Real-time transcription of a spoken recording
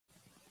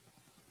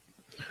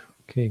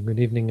Okay, good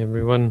evening,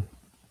 everyone.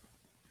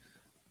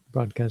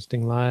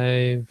 Broadcasting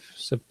live,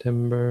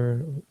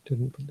 September,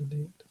 didn't put the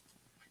date,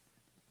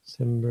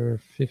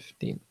 December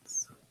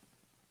 15th.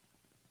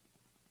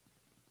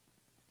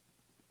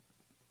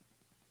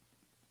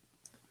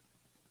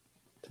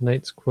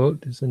 Tonight's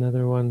quote is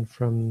another one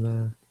from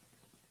the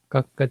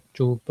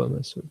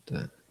Kakachupama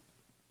Sutta.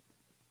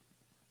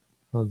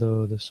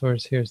 Although the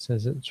source here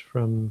says it's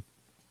from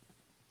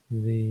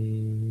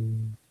the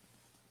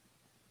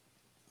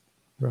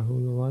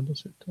Rahulawada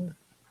Sutta,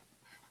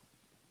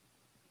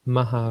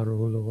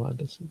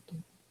 Maharahulawada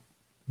Sutta,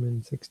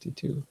 in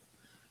 62.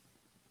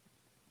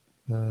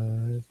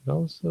 It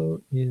also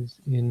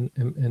is in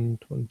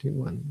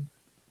MN21,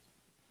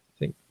 I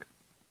think.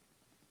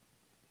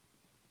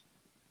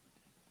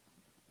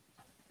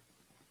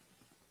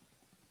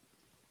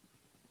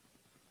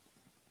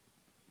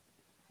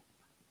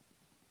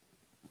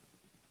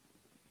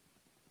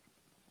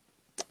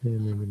 Yeah,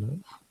 maybe not.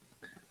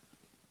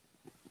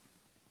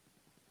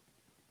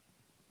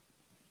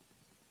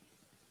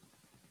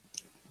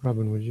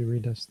 Robin, would you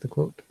read us the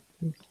quote,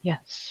 please?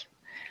 Yes.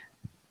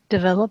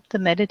 Develop the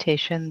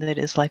meditation that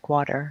is like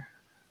water,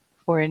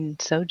 for in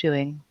so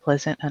doing,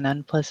 pleasant and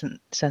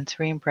unpleasant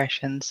sensory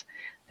impressions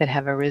that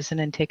have arisen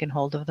and taken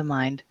hold of the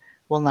mind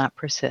will not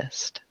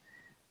persist.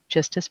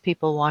 Just as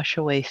people wash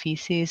away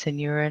feces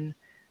and urine,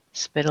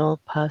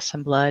 spittle, pus,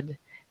 and blood,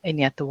 and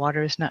yet the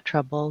water is not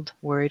troubled,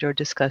 worried, or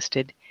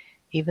disgusted,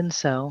 even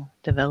so,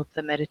 develop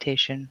the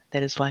meditation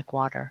that is like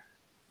water.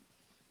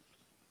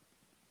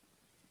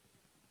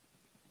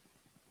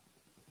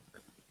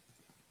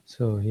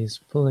 So he's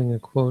pulling a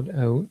quote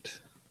out.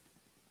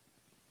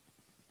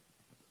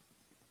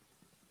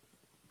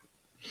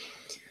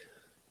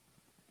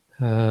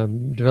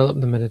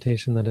 Develop the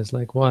meditation that is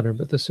like water.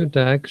 But the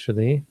sutta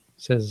actually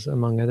says,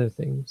 among other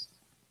things,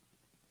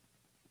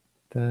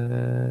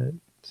 that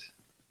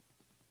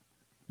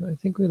I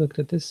think we looked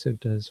at this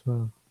sutta as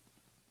well.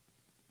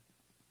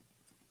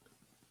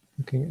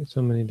 Looking at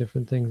so many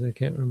different things, I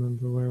can't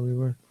remember where we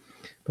were.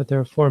 But there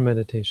are 4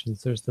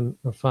 meditations. Or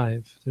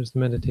 5. There's the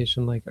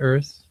meditation like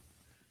earth,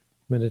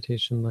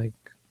 meditation like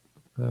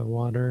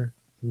water,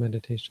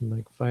 meditation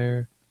like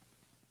fire,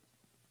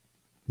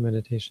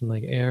 meditation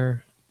like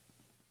air,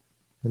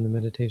 and the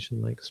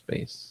meditation like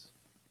space.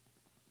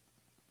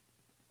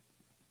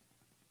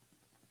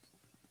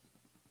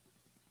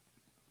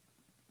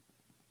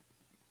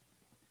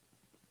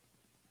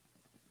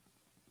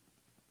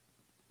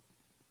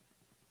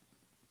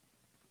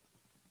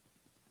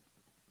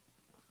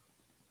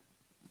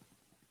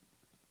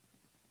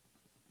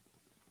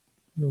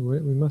 We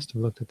must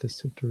have looked at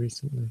this sutta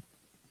recently,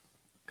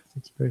 because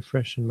it's very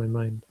fresh in my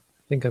mind.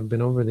 I think I've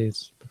been over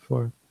these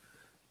before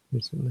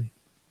recently.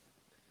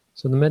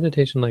 So the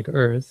meditation like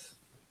earth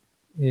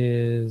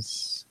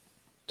is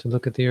to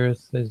look at the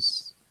earth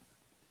as,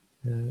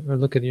 or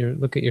look at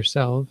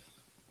yourself.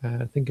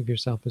 Think of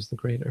yourself as the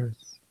great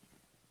earth,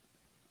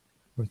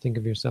 or think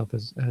of yourself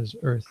as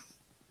earth,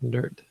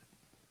 dirt.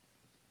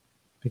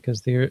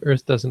 Because the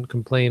earth doesn't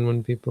complain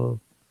when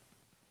people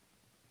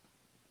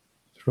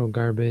throw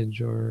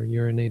garbage or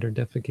urinate or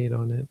defecate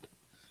on it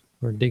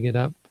or dig it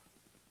up.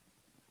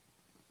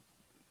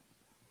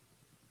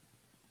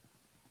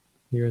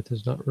 The earth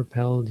is not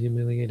repelled,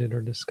 humiliated,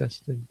 or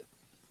disgusted,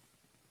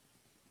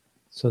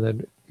 so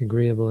that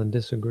agreeable and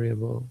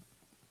disagreeable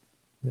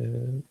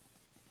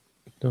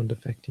don't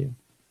affect you.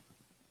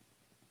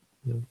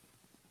 You know,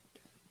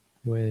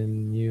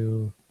 when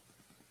you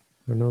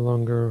are no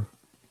longer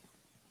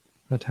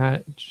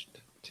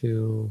attached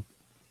to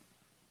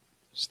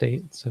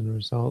states and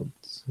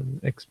results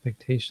and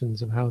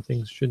expectations of how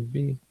things should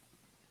be,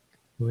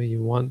 the way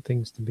you want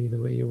things to be,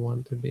 the way you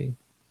want to be.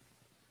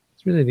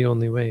 It's really the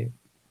only way.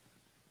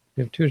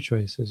 You have 2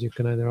 choices. You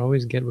can either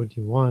always get what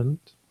you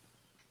want,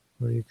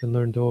 or you can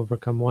learn to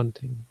overcome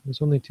wanting.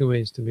 There's only 2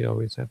 ways to be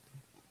always happy.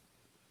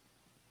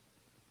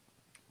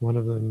 One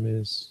of them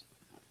is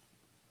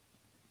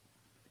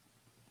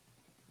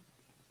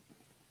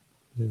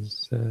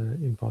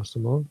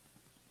impossible,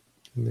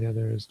 and the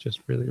other is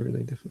just really,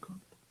 really difficult.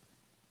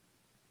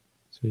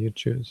 So you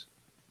choose.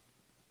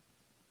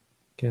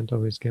 Can't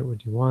always get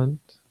what you want,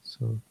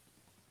 so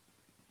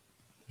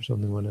there's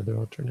only one other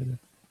alternative.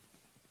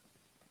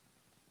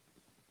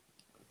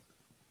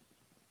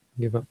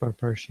 Give up our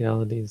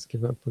partialities,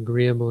 give up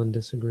agreeable and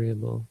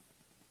disagreeable.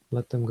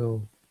 Let them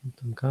go. Let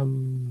them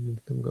come,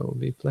 let them go.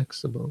 Be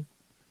flexible.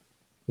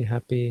 Be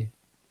happy,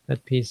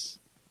 at peace,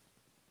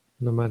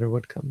 no matter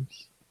what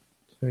comes.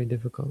 It's very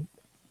difficult,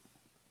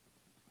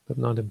 but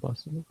not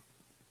impossible.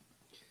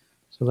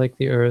 So like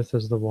the earth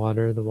is the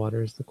water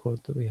is the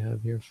quote that we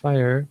have here.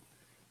 Fire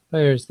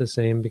is the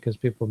same, because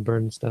people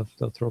burn stuff.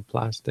 They'll throw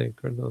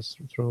plastic, or they'll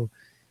throw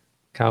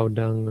cow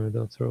dung, or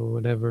they'll throw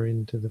whatever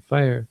into the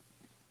fire.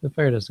 The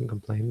fire doesn't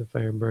complain. The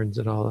fire burns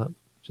it all up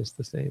just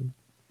the same.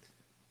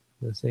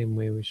 The same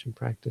way we should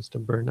practice to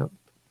burn up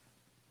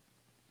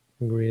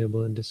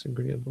agreeable and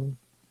disagreeable.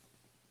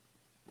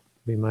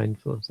 Be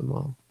mindful of them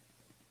all.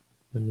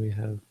 When we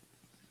have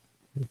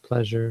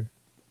pleasure,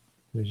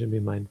 we should be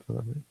mindful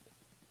of it.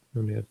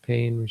 When we have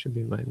pain, we should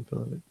be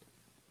mindful of it.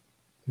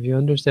 If you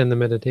understand the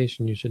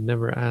meditation, you should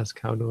never ask,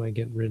 how do I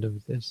get rid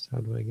of this? How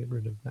do I get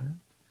rid of that?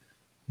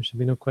 There should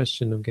be no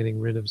question of getting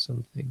rid of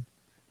something.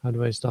 How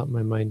do I stop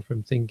my mind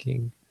from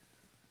thinking?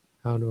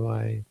 How do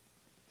I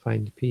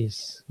find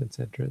peace,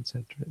 etc.,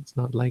 etc.? It's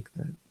not like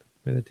that.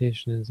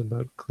 Meditation is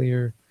about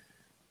clear,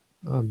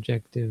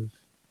 objective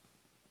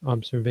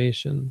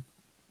observation,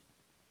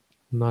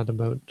 not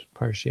about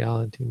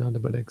partiality, not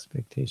about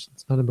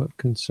expectations, not about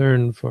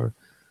concern for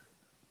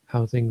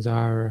how things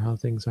are or how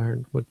things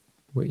aren't, what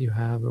you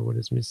have or what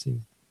is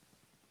missing.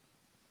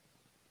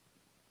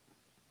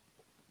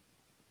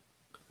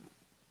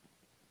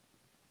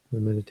 The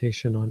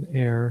meditation on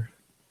air.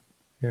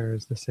 Air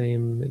is the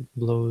same. It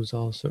blows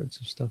all sorts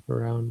of stuff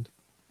around.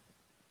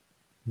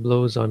 It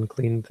blows on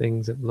clean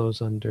things. It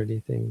blows on dirty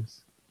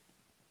things.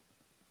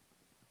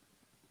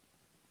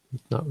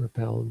 It's not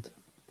repelled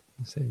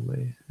the same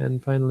way.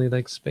 And finally,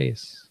 like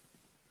space.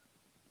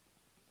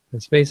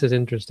 And space is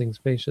interesting.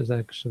 Space is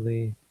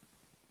actually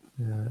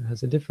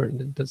has a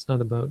different. It's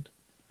not about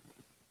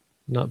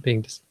not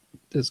being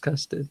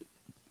disgusted.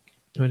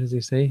 What does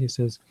he say? He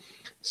says,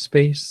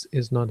 space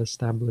is not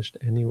established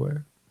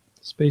anywhere.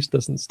 Space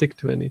doesn't stick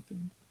to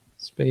anything.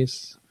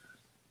 Space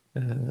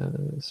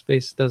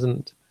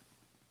doesn't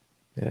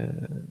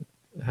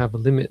have a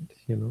limit.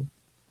 You know,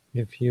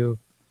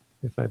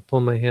 if I pull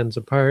my hands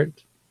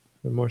apart,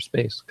 the more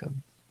space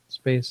comes.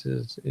 Space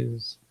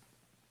is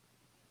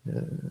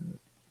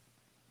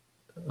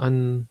what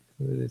do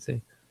they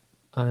say?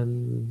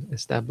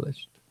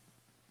 Unestablished.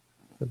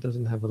 It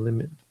doesn't have a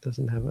limit. It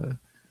doesn't have a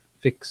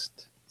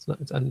fixed.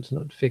 It's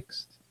not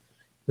fixed.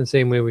 The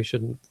same way we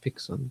shouldn't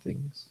fix on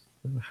things.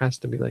 It has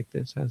to be like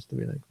this. Has to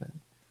be like that.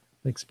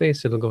 Like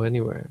space, it'll go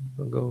anywhere.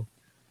 It'll go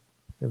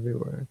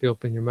everywhere. If you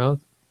open your mouth,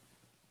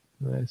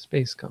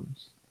 space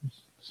comes.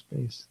 There's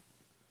space.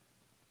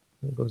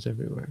 It goes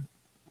everywhere.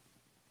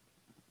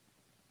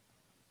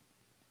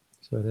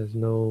 So there's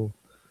no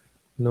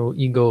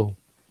ego.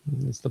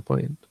 That's the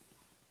point.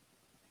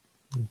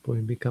 If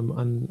we become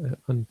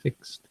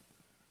unfixed,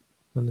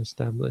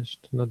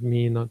 unestablished, not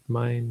me, not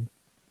mine,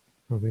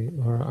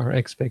 or our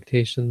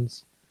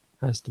expectations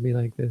has to be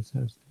like this,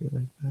 has to be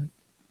like that.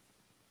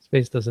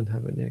 Space doesn't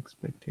have any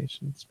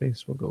expectations.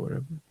 Space will go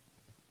wherever.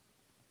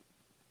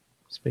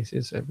 Space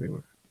is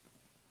everywhere.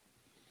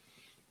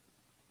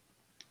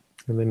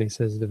 And then he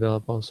says,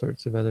 develop all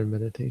sorts of other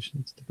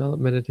meditations. Develop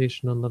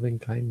meditation on loving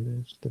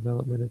kindness.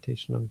 Develop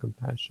meditation on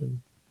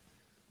compassion.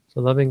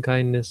 So loving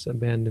kindness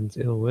abandons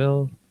ill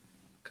will.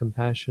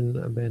 Compassion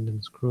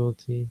abandons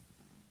cruelty.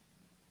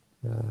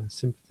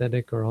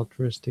 Sympathetic or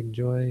altruistic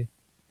joy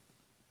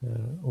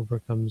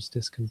overcomes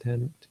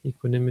discontent.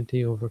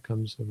 Equanimity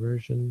overcomes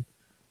aversion.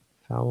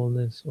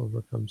 Foulness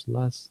overcomes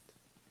lust.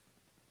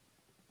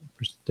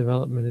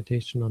 Develop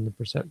meditation on the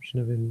perception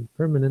of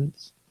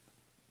impermanence.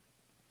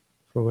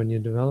 For when you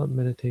develop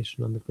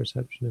meditation on the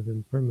perception of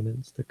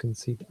impermanence, the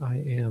conceit I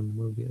am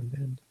will be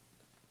abandoned.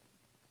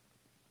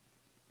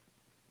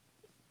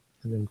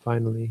 And then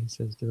finally, he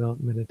says,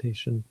 develop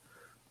meditation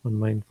on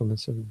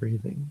mindfulness of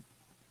breathing.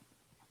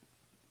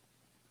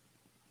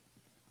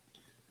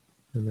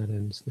 And that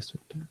ends the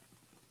sutta.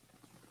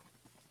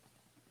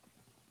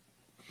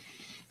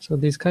 So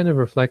these kind of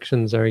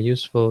reflections are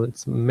useful.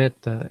 It's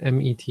metta,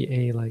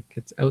 M-E-T-A, like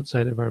it's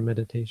outside of our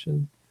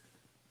meditation.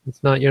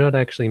 It's not, you're not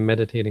actually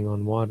meditating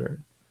on water,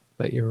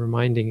 but you're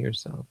reminding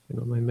yourself,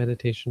 my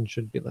meditation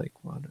should be like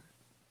water.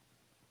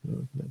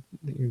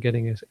 That you're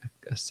getting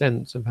a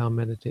sense of how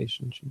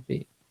meditation should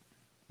be.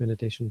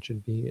 Meditation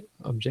should be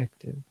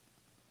objective,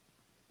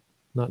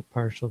 not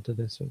partial to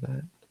this or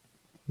that,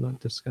 not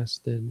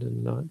disgusted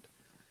and not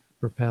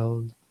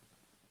repelled,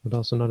 but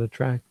also not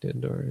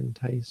attracted or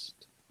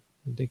enticed,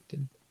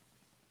 addicted.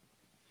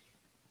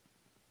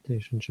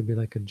 Meditation should be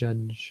like a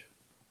judge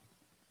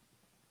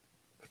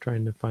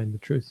trying to find the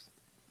truth.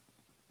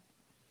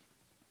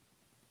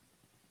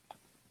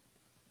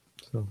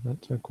 So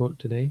that's our quote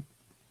today.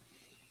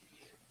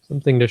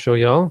 Something to show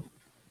y'all.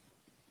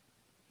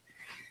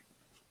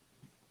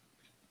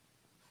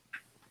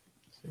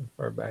 See how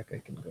far back I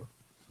can go.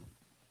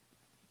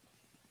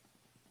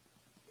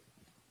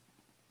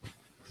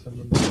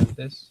 Someone look at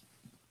this.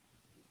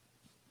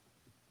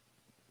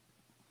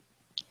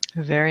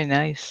 Very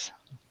nice.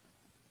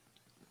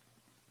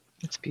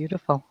 It's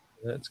beautiful.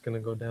 That's going to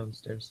go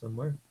downstairs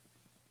somewhere.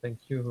 Thank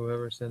you,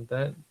 whoever sent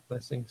that.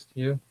 Blessings to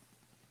you.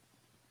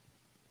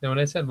 Now, when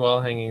I said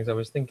wall hangings, I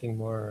was thinking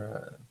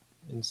more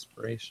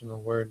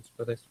inspirational words,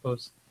 but I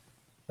suppose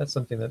that's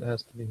something that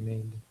has to be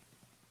made.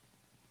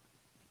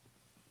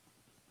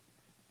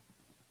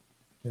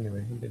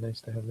 Anyway, it'd be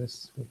nice to have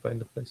this. We'll find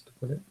a place to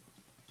put it.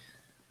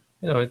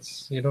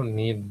 You don't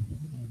need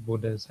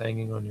Buddhas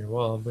hanging on your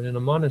wall, but in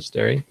a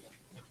monastery,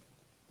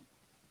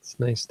 it's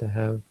nice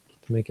to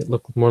make it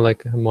look more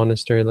like a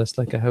monastery, less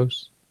like a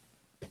house.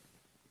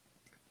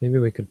 Maybe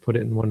we could put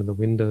it in one of the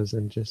windows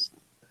and just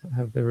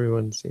have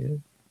everyone see it.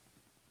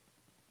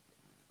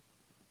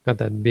 Got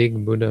that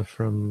big Buddha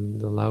from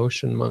the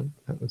Laotian monk.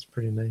 That was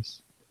pretty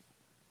nice.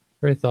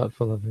 Very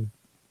thoughtful of him.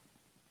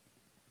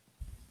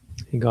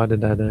 He got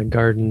it at a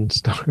garden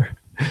store.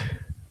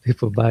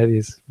 People buy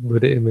these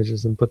Buddha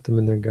images and put them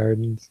in their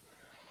gardens.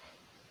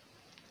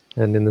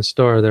 And in the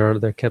store,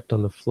 they're kept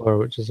on the floor,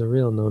 which is a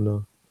real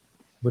no-no.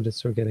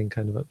 Buddhists were getting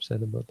kind of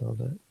upset about all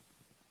that.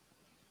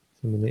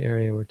 Some in the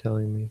area were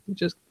telling me,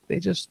 they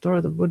just store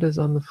the Buddhas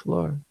on the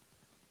floor.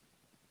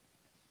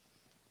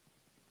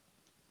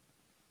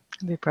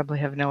 They probably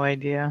have no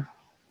idea.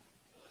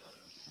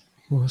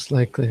 Most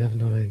likely have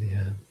no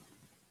idea.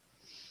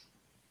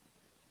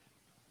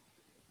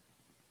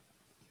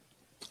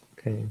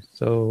 Okay,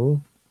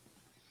 so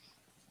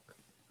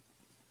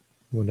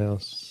what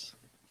else?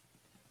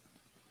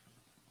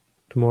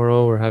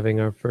 Tomorrow we're having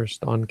our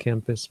first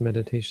on-campus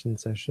meditation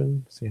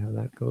session. See how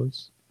that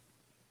goes.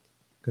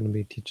 Going to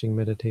be teaching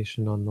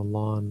meditation on the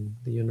lawn,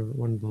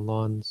 one of the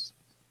lawns,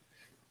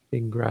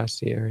 big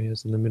grassy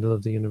areas in the middle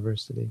of the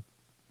university,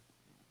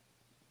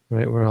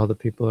 right where all the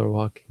people are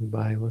walking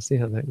by. We'll see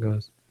how that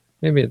goes.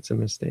 Maybe it's a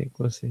mistake.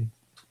 We'll see.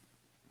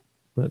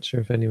 Not sure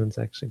if anyone's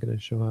actually going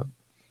to show up.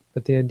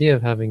 But the idea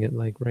of having it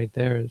like right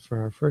there for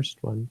our first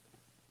one,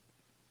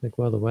 like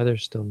while the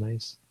weather's still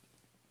nice,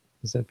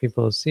 is that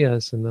people will see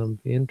us and they'll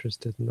be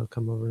interested and they'll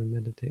come over and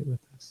meditate with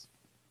us.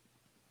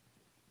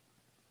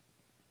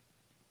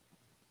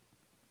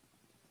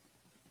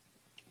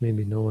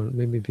 Maybe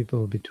people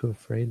will be too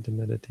afraid to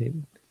meditate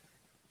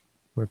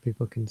where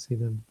people can see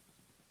them.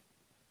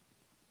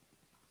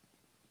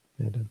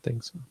 I don't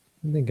think so.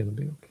 I think it'll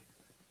be okay.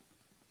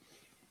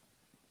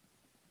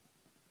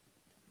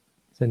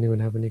 Does anyone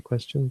have any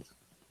questions?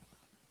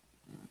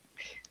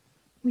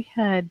 We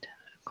had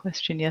a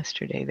question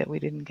yesterday that we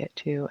didn't get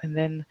to, and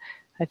then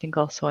I think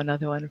also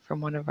another one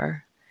from one of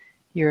our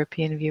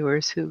European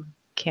viewers who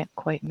can't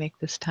quite make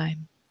this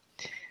time.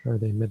 Are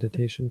they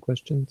meditation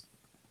questions?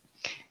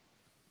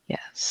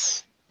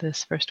 Yes,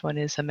 this first one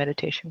is a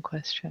meditation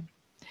question.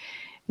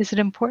 Is it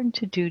important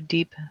to do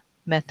deep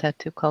metta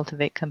to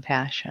cultivate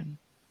compassion?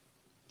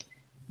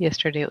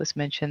 Yesterday it was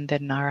mentioned that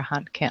an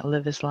arahant can't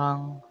live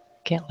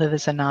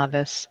as a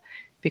novice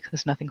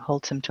because nothing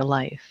holds him to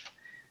life.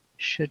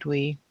 Should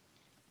we...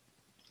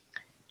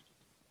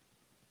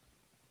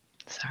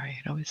 Sorry,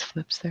 it always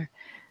flips there.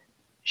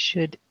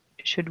 Should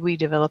we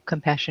develop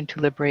compassion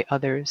to liberate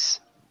others,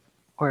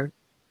 or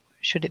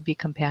should it be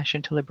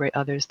compassion to liberate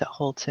others that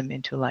holds him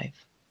into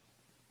life?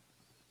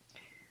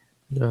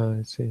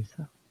 I see.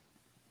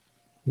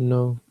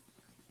 No,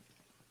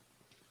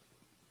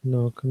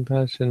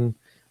 compassion.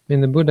 I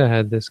mean, the Buddha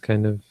had this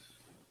kind of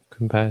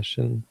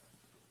compassion.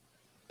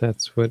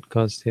 That's what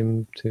caused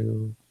him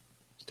to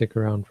stick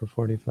around for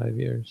 45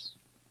 years.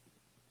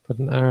 But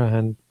an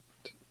arahant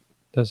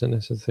doesn't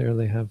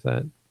necessarily have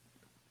that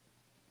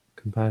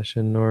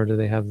compassion, nor do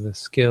they have the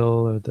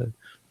skill or the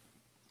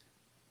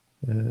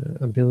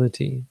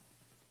ability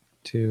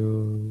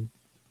to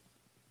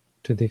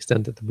the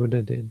extent that the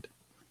Buddha did,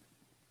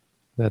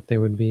 that they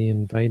would be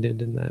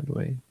invited in that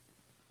way.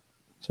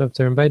 So if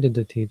they're invited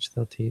to teach,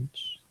 they'll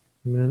teach.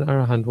 I mean, an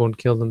arahant won't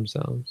kill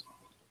themselves.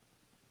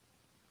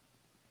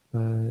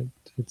 But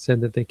it's said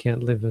that they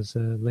can't live as a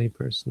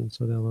layperson,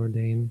 so they'll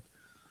ordain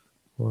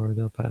or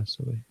they'll pass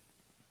away.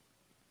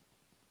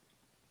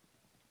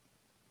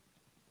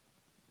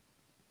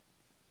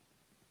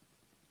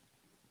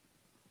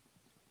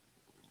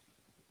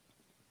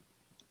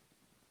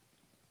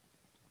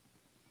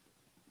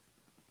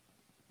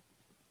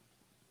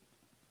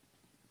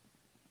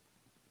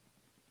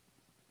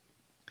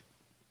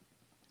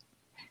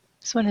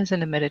 This one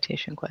isn't a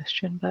meditation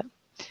question, but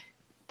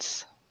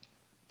it's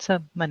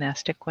a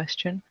monastic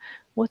question.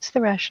 What's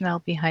the rationale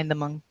behind the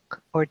monk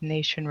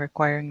ordination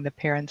requiring the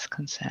parents'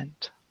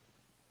 consent?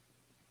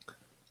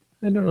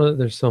 I don't know that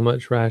there's so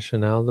much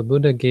rationale. The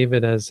Buddha gave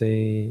it as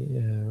a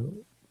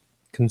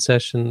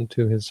concession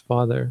to his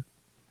father,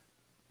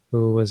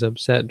 who was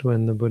upset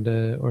when the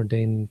Buddha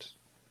ordained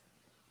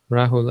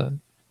Rahula.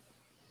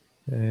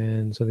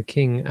 And so the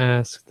king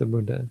asked the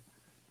Buddha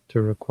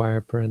to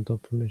require parental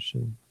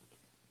permission,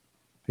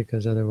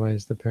 because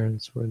otherwise the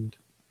parents would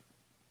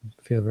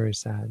feel very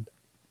sad.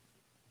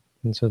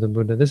 And so the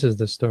Buddha, this is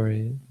the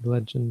story, the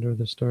legend or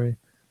the story.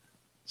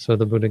 So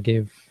the Buddha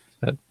gave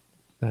that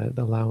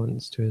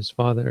allowance to his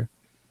father.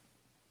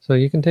 So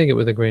you can take it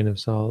with a grain of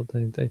salt.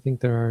 I think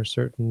there are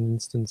certain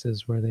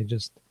instances where they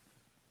just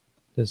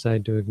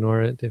decide to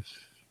ignore it.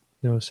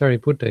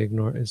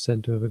 Sariputta is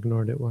said to have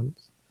ignored it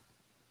once.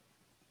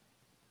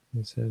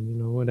 He said,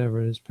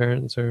 whatever, his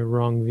parents are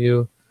wrong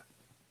view,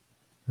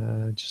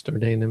 just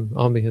ordain him.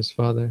 I'll be his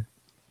father.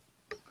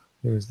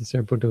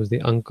 Sariputta was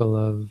the uncle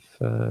of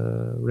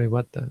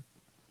Revata.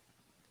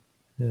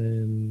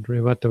 And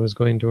Revata was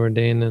going to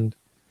ordain, and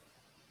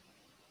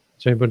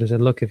Sariputta said,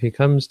 look, if he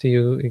comes to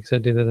you, he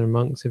said to the other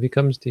monks, if he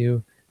comes to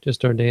you,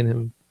 just ordain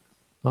him.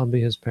 I'll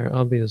be his parent.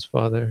 I'll be his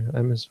father.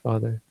 I'm his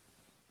father.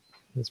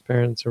 His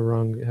parents are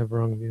wrong, have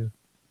wrong view.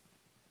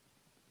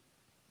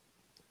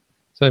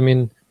 So I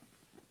mean,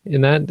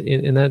 in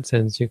that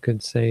sense, you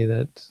could say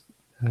that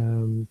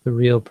the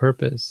real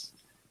purpose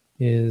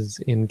is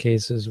in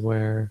cases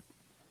where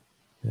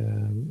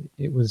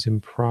it was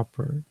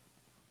improper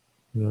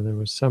there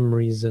was some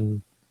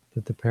reason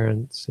that the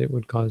parents, it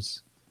would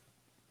cause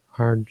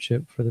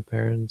hardship for the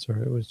parents,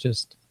 or it was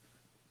just,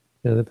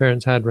 the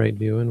parents had right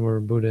view and were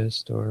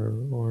Buddhist or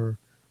were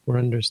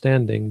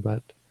understanding,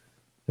 but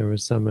there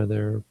was some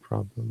other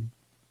problem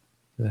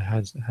that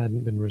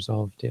hadn't been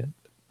resolved yet.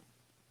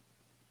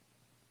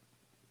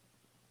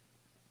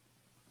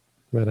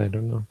 But I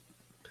don't know.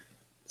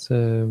 It's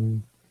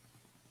an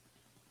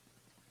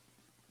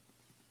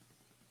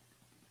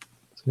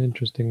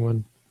interesting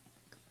one.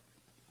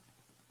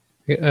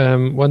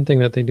 One thing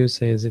that they do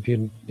say is if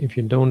you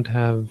don't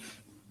have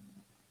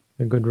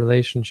a good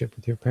relationship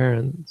with your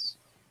parents,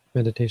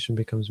 meditation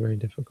becomes very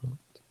difficult,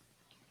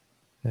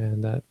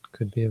 and that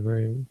could be a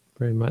very,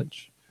 very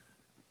much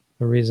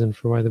a reason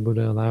for why the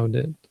Buddha allowed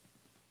it,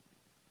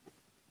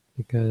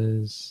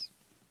 because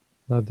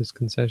allowed this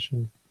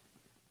concession,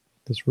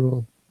 this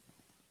rule,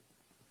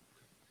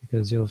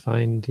 because you'll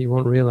find, you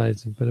won't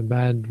realize it, but a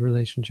bad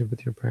relationship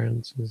with your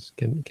parents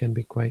can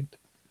be quite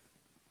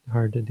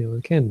hard to deal with.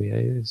 It can be.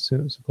 I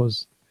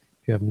suppose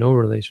if you have no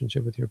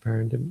relationship with your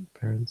parents,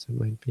 it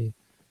might be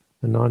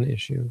a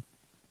non-issue.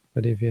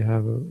 But if you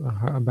have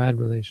a bad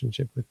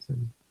relationship with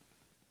them,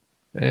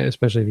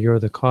 especially if you're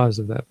the cause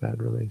of that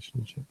bad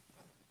relationship,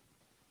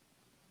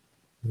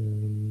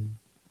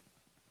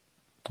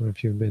 or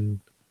if you've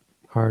been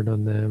hard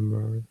on them,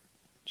 or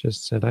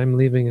just said, I'm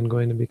leaving and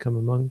going to become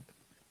a monk,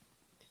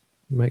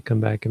 it might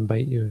come back and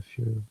bite you if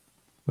you,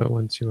 but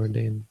once you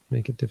ordain,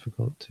 make it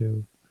difficult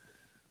to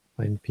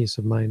find peace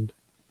of mind.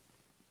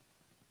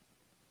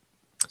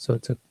 So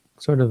it's a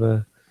sort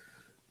of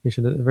you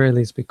should at the very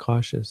least be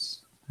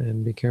cautious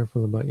and be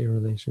careful about your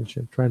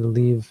relationship. Try to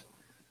leave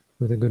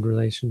with a good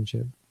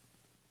relationship.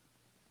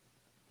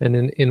 And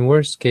in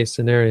worst case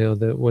scenario,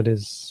 what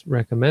is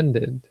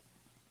recommended,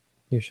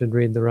 you should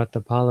read the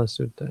Ratapala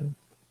Sutta,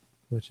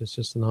 which is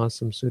just an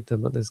awesome sutta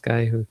about this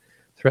guy who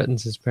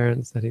threatens his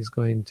parents that he's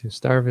going to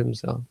starve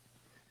himself.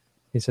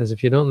 He says,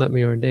 if you don't let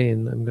me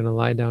ordain, I'm going to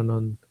lie down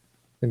on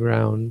the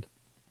ground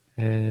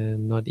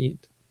and not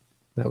eat.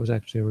 That was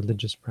actually a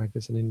religious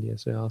practice in India,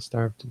 so I'll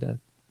starve to death.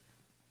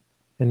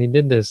 And he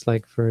did this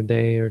like for a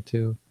day or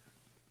two,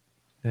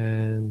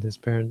 and his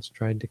parents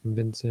tried to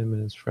convince him,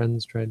 and his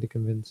friends tried to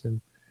convince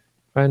him.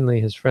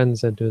 Finally, his friend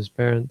said to his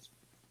parents,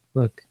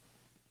 look,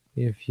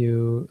 if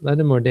you let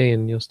him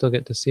ordain, you'll still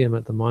get to see him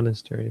at the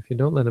monastery. If you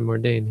don't let him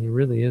ordain, he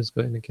really is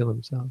going to kill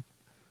himself.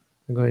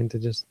 He's going to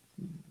just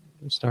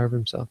starve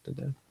himself to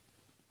death.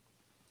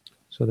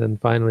 So then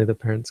finally the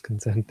parents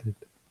consented.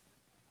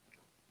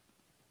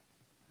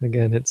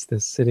 Again, it's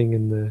this sitting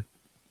in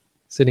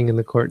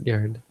the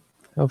courtyard.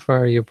 How far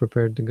are you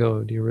prepared to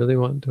go? Do you really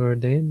want to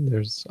ordain?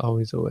 There's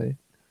always a way.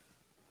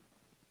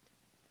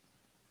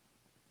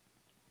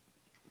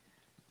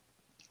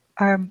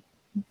 Are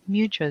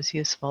mudras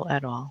useful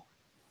at all?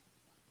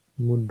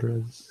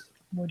 Mudras.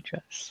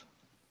 Mudras.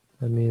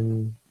 I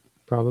mean,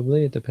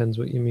 probably. It depends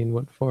what you mean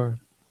what for.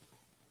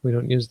 We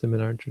don't use them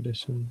in our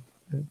tradition.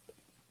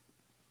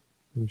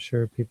 I'm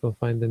sure people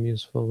find them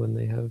useful when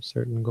they have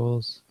certain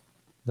goals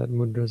that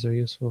mudras are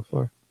useful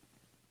for,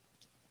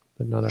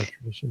 but not our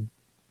tradition.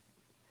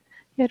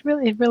 Yeah,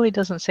 it really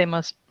doesn't say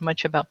much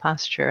about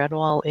posture at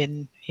all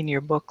in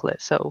your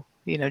booklet. So,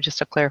 just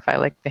to clarify,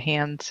 like the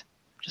hands,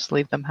 just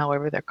leave them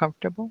however they're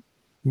comfortable.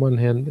 One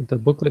hand, the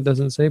booklet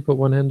doesn't say put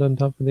one hand on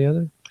top of the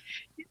other?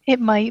 It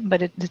might,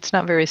 but it's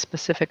not very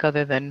specific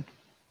other than,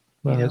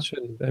 Well, it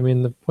shouldn't. I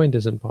mean, the point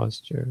isn't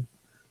posture.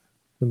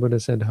 The Buddha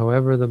said,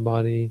 however the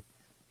body,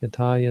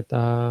 yata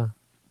yata,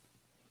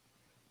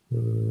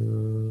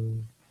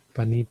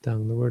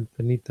 panitang, the word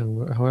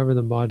panitang, however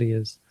the body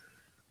is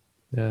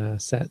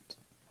set,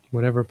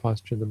 whatever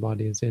posture the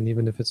body is in,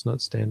 even if it's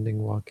not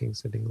standing, walking,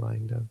 sitting,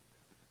 lying down.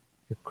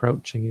 You're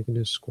crouching, you can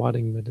do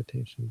squatting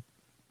meditation.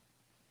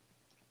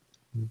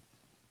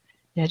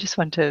 Yeah, I just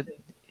want to,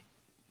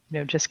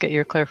 just get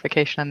your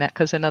clarification on that,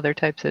 because in other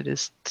types it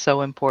is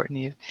so important.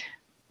 You're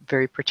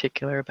very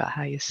particular about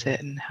how you sit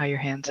and how your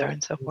hands are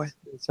and so forth.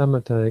 In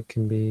samatha, it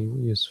can be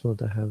useful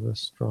to have a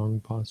strong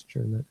posture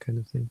and that kind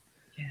of thing.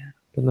 Yeah.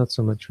 But not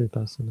so much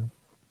vipassana.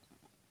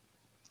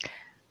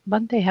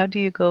 Bhante, how do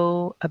you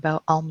go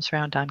about alms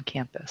round on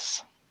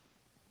campus?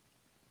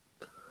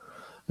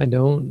 I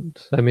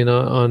don't. I mean,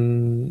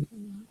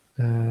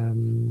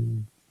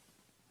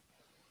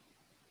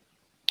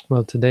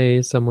 well,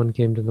 today someone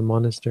came to the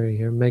monastery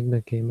here.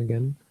 Meghna came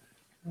again.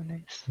 Oh,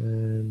 nice.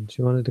 And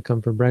she wanted to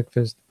come for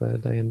breakfast,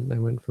 but I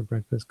went for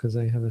breakfast because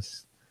I have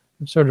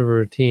sort of a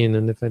routine,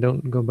 and if I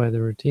don't go by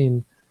the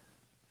routine,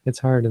 it's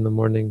hard in the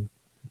morning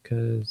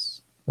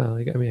because, well,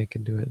 I mean, I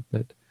can do it,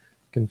 but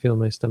I can feel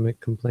my stomach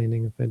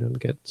complaining if I don't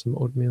get some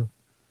oatmeal.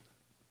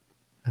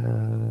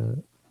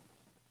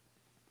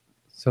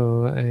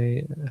 So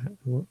I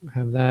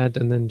have that,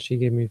 and then she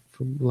gave me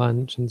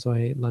lunch, and so I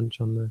ate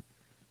lunch on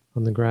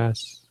the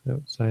grass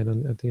outside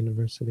at the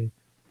university.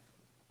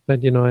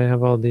 But I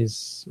have all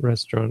these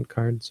restaurant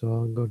cards, so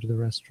I'll go to the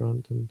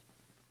restaurant and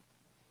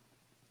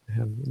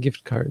have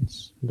gift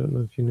cards. I don't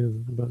know if you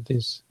knew about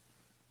these.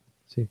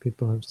 See,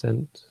 people have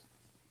sent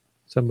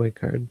subway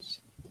cards.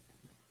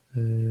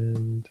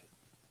 And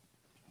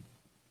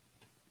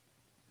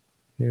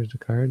here's a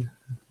card.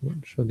 I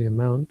won't show the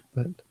amount,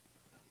 but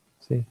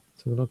see,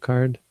 it's a little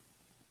card.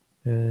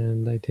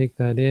 And I take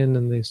that in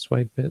and they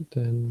swipe it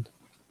and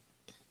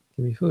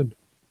give me food.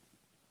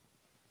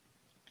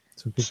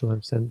 So people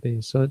have sent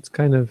these. So it's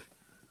kind of,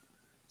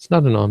 it's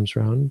not an alms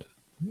round.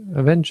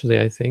 Eventually,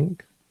 I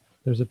think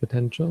there's a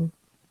potential.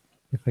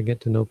 If I get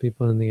to know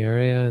people in the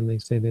area and they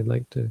say they'd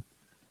like to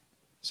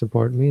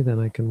support me, then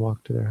I can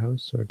walk to their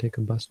house or take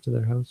a bus to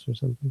their house or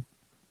something.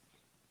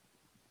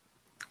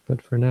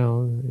 But for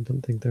now, I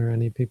don't think there are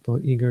any people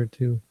eager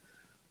to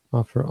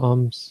offer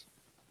alms.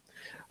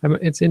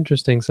 It's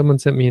interesting. Someone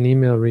sent me an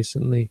email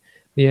recently.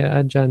 The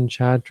Ajahn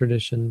Chah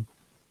tradition,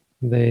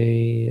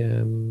 they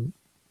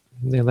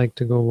like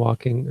to go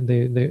walking.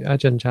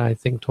 Ajahn Chah, I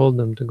think, told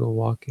them to go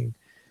walking.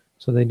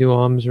 So they do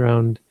alms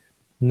round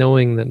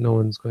knowing that no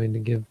one's going to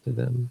give to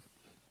them.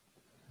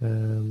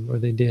 Or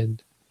they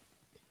did.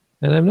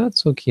 And I'm not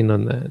so keen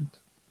on that.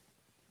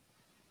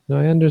 No,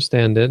 I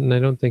understand it, and I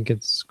don't think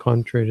it's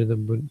contrary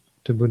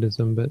to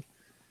Buddhism, but it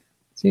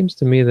seems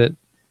to me that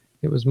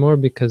it was more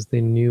because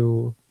they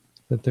knew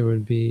that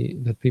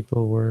that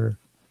people were,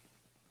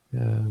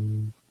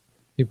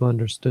 people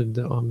understood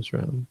the alms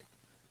round.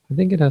 I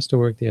think it has to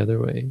work the other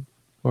way.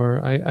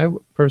 Or I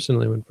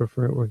personally would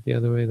prefer it work the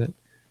other way, that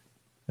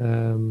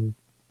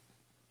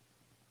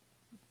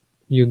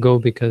you go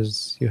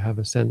because you have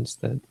a sense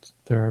that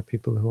there are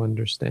people who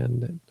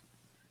understand it.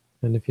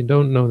 And if you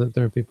don't know that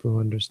there are people who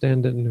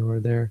understand it and who are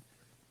there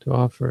to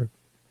offer,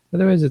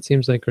 otherwise it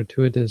seems like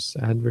gratuitous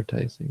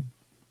advertising.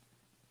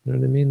 You know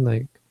what I mean?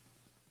 Like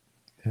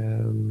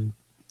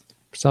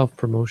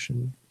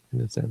self-promotion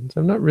in a sense.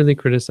 I'm not really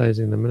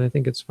criticizing them, and I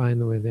think it's fine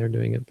the way they're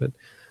doing it, but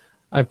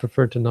I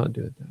prefer to not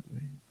do it that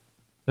way.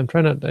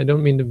 I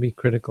don't mean to be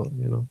critical,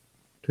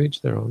 to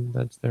each their own,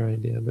 that's their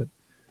idea, but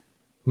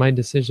my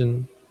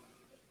decision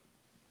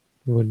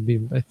would be,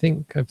 I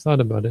think, I've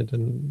thought about it,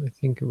 and I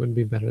think it would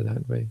be better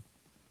that way,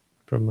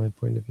 from my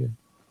point of view.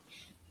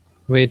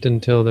 Wait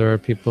until there are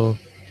people,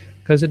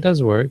 because it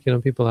does work,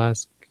 people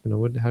ask,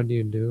 how do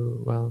you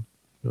do? Well,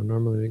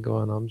 normally we go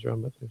on alms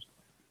round, but there's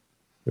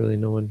really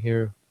no one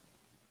here.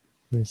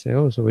 And they say,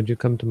 oh, so would you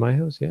come to my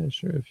house? Yeah,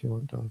 sure, if you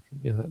want to offer.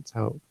 That's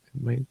how it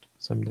might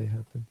someday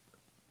happen.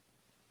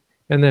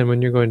 And then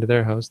when you're going to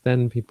their house,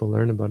 then people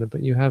learn about it,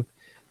 but you have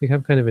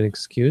kind of an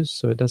excuse,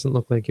 so it doesn't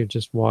look like you're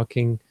just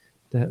walking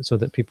so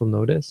that people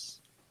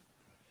notice.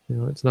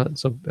 It's not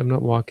so, I'm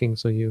not walking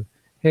so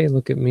hey,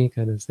 look at me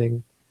kind of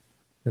thing.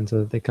 And so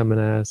that they come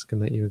and ask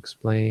and that you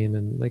explain,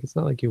 and like, it's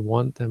not like you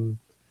want them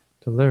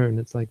to learn.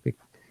 It's like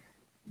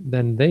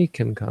then they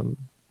can come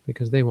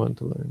because they want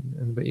to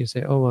learn. But you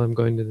say, oh, well, I'm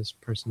going to this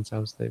person's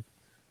house. They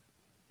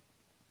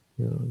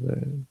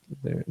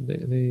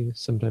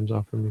sometimes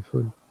offer me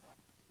food.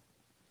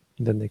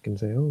 Then they can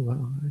say, oh,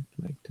 wow,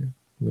 I'd like to.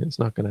 I mean, it's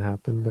not going to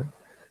happen, but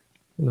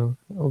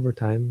over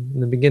time, in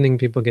the beginning,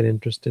 people get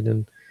interested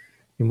in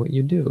what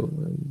you do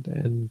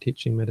and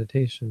teaching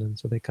meditation, and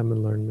so they come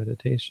and learn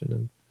meditation.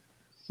 And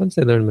once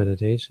they learn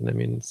meditation, I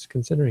mean,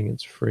 considering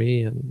it's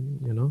free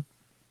and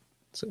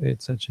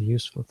it's such a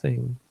useful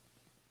thing.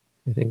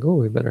 They think, oh,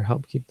 we better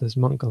help keep this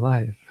monk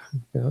alive.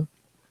 That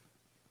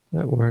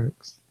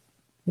works.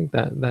 I think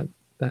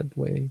that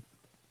way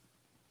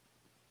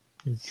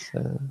is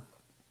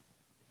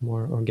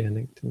more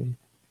organic to me.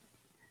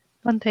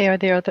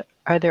 Bhante,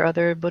 are there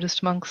other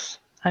Buddhist monks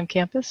on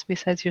campus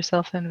besides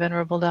yourself and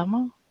Venerable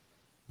Dhammo?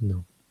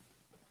 No,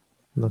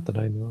 not that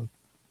I know of.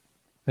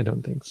 I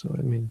don't think so.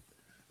 I mean,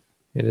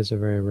 it is a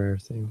very rare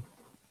thing.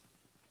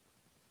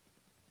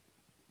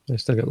 I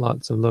still get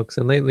lots of looks,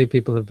 and lately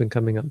people have been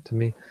coming up to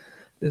me.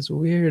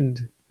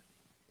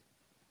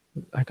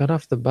 I got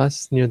off the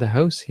bus near the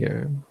house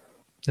here,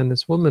 and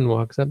this woman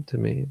walks up to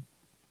me,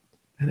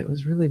 and it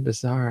was really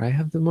bizarre. I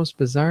have the most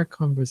bizarre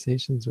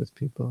conversations with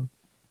people.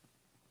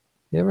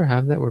 You ever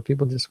have that where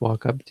people just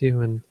walk up to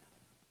you and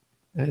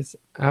it's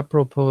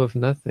apropos of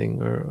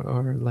nothing,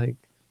 or like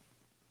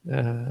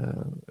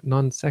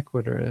non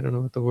sequitur? I don't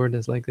know what the word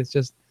is. Like, it's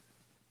just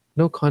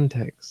no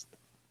context.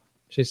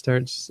 She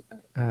starts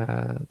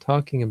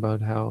talking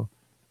about how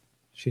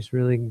she's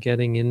really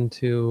getting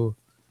into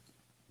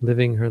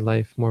living her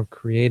life more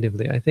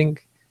creatively. I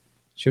think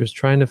she was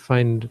trying to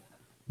find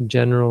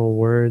general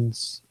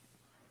words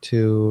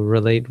to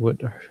relate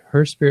what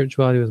her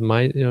spirituality with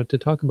my, to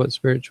talk about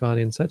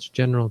spirituality in such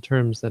general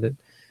terms that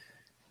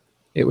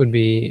it would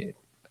be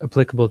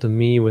applicable to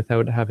me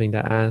without having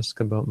to ask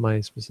about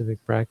my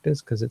specific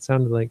practice, because it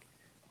sounded like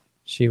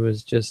she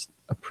was just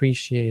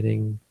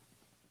appreciating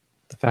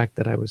the fact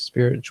that I was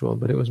spiritual,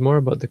 but it was more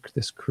about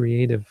this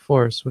creative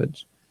force,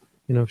 which,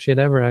 if she had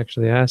ever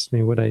actually asked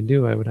me what I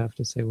do, I would have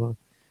to say, well,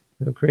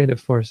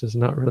 creative force is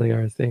not really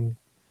our thing.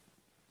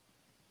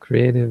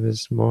 Creative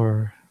is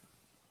we're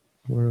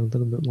a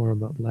little bit more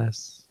about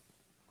less.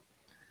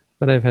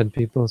 But I've had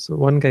people, so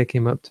one guy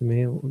came up to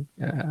me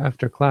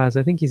after class.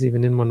 I think he's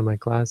even in one of my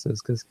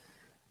classes, because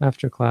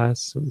after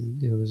class,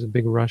 there's a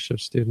big rush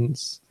of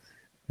students,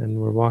 and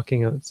we're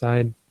walking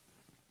outside,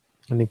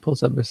 And he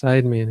pulls up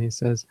beside me and he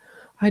says,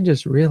 I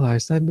just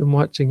realized I've been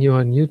watching you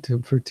on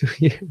YouTube for 2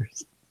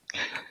 years.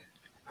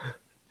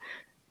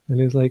 And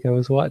he's like, I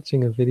was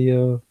watching a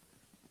video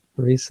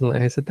recently.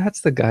 I said,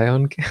 that's the guy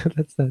on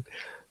that's that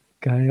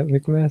guy at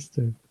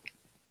McMaster.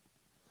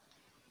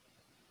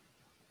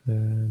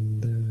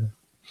 And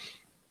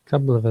a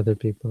couple of other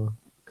people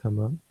come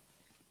up.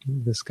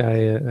 This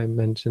guy I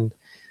mentioned,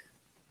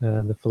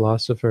 the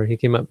philosopher, he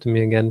came up to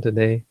me again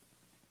today.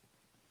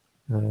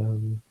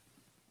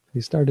 He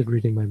started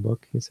reading my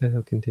book. He said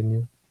he'll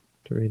continue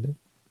to read it.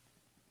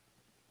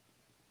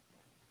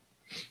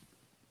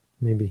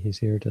 Maybe he's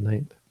here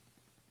tonight.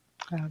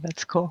 Oh,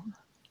 that's cool.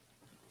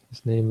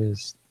 His name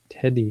is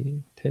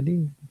Teddy.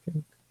 Teddy, I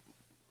think.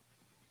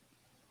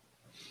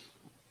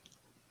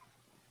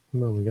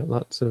 Well, we got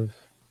lots of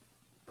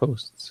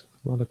posts,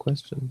 a lot of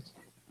questions.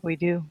 We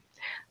do.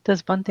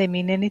 Does Bhante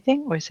mean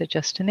anything, or is it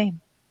just a name?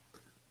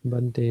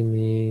 Bhante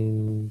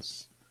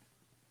means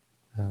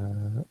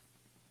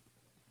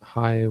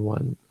high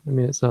one. I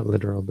mean, it's not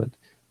literal, but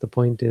the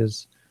point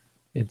is,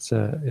 it's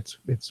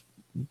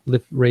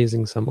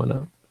raising someone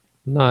up,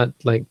 not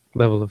like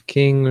level of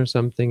king or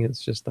something.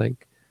 It's just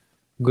like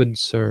good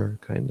sir,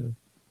 kind of.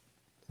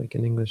 Like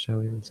in English, how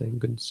we would say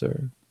good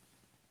sir.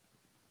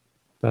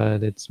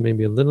 But it's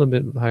maybe a little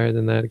bit higher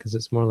than that because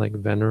it's more like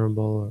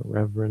venerable or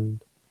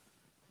reverend,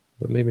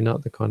 but maybe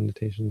not the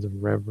connotations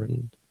of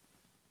reverend,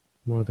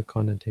 more the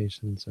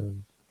connotations of,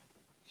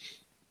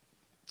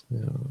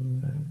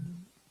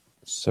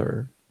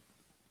 sir.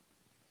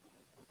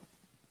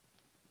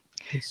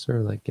 Sir,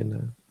 like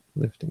in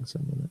lifting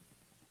someone up.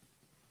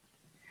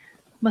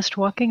 Must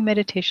walking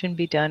meditation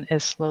be done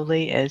as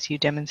slowly as you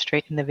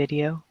demonstrate in the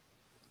video?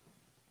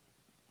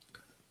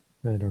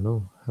 I don't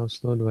know. How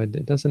slow do I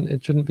do?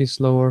 It shouldn't be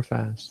slow or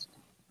fast.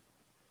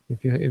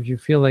 If you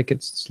feel like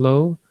it's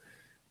slow,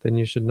 then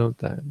you should note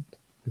that.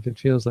 If it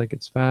feels like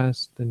it's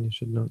fast, then you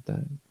should note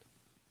that.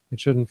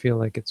 It shouldn't feel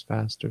like it's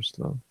fast or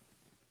slow.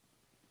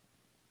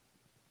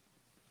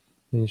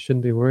 And you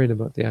shouldn't be worried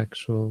about the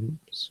actual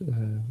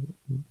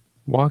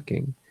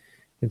walking.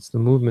 It's the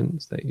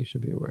movements that you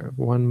should be aware of.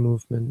 One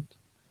movement,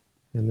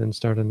 and then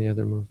start on the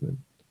other movement.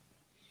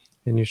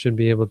 And you should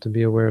be able to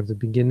be aware of the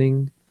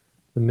beginning,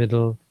 the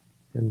middle,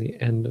 and the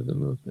end of the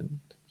movement.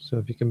 So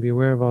if you can be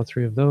aware of all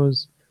three of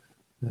those,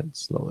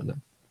 that's slow enough.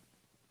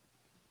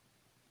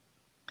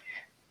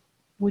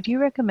 Would you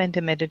recommend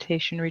a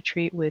meditation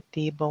retreat with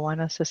the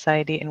Bhavana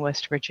Society in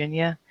West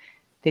Virginia?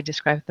 They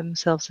describe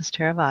themselves as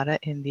Theravada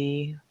in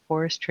the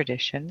forest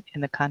tradition in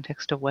the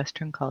context of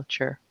Western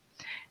culture.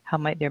 How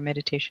might their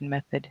meditation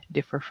method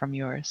differ from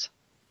yours?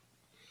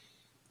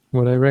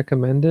 Would I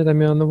recommend it? I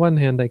mean, on the one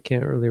hand, I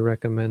can't really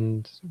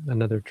recommend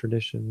another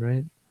tradition,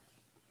 right?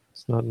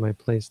 It's not my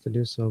place to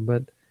do so.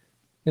 But,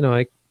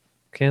 I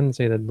can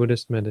say that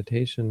Buddhist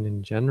meditation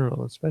in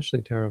general, especially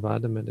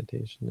Theravada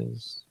meditation,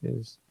 is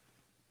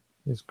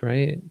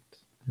great.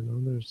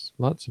 There's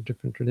lots of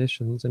different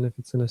traditions, and if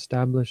it's an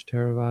established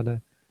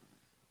Theravada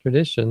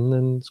tradition,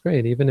 then it's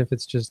great, even if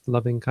it's just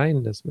loving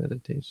kindness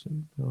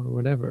meditation or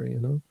whatever,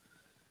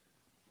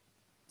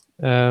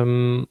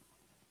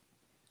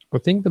 I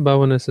think the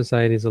Bhavana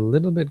Society is a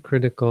little bit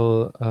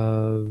critical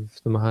of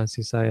the Mahasi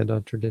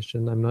Sayadaw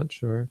tradition. I'm not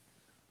sure,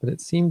 but it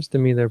seems to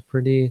me they're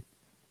pretty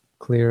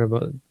clear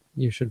about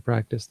you should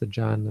practice the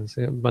jhanas.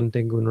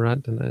 Bhante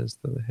Gunaratana is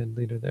the head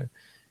leader there.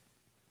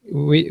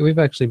 We've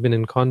actually been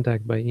in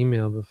contact by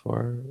email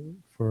before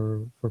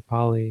for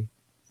Pali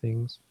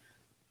things,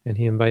 and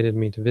he invited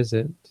me to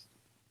visit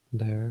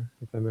there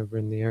if I'm ever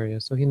in the area.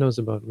 So he knows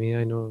about me.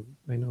 I know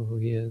who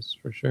he is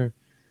for sure.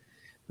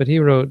 But he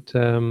wrote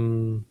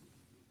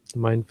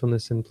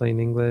Mindfulness in Plain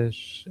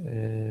English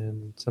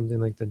and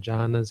something like the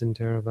jhanas in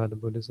Theravada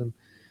Buddhism.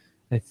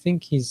 I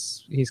think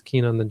he's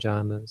keen on the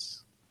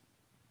jhanas.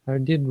 I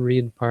did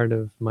read part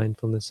of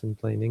Mindfulness in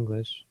Plain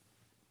English,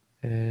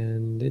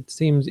 and it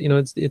seems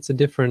it's a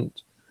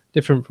different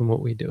from what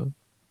we do.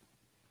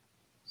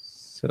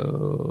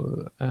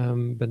 So,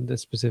 but the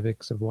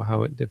specifics of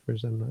how it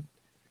differs, I'm not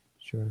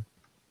sure.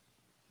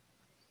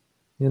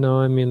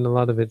 I mean, a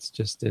lot of it's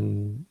just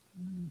in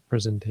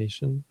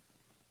presentation.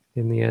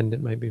 In the end,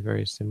 it might be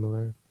very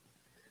similar.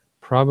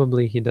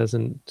 Probably he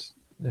doesn't,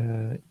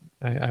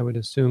 I would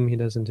assume he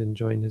doesn't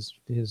enjoin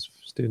his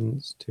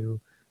students to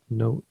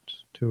note,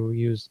 to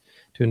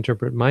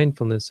interpret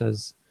mindfulness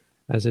as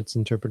it's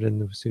interpreted in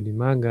the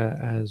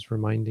Visuddhimagga as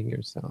reminding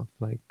yourself.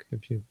 Like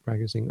if you're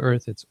practicing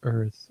earth, it's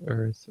earth,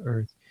 earth,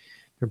 earth.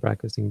 If you're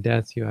practicing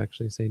death, you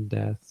actually say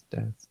death,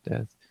 death,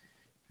 death.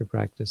 If you're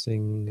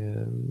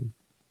practicing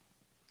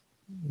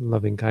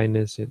loving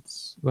kindness,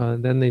 it's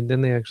then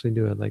they actually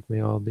do it like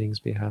may all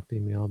beings be happy,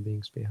 may all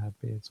beings be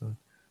happy, and so on.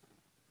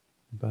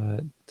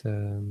 But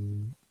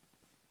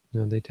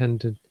they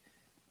tend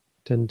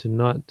to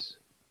not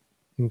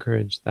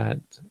encourage that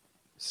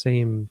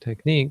same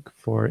technique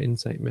for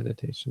insight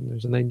meditation.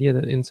 There's an idea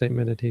that insight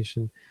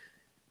meditation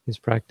is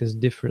practiced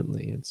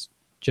differently. It's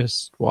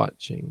just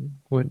watching,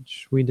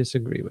 which we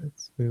disagree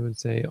with. We would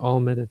say all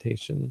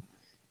meditation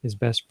is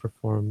best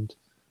performed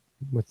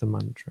with the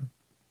mantra.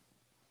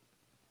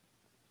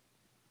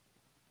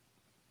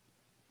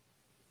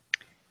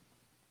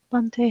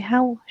 Bhante,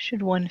 how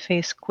should one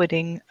face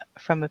quitting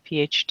from a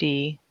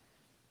PhD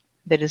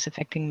that is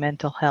affecting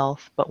mental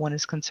health, but one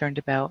is concerned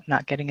about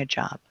not getting a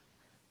job?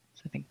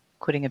 So I think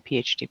quitting a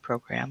PhD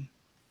program.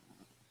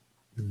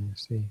 I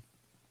see.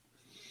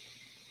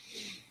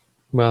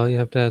 Well, you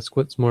have to ask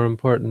what's more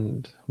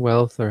important,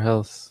 wealth or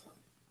health?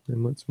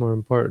 And what's more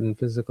important,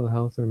 physical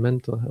health or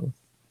mental health?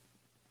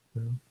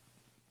 You know?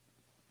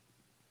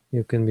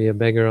 You can be a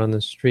beggar on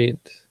the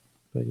street,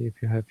 but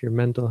if your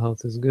mental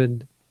health is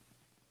good,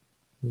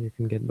 you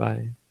can get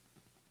by.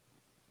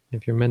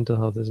 If your mental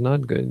health is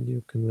not good,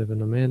 you can live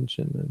in a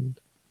mansion. And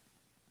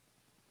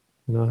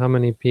you know, how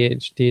many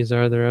PhDs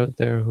are there out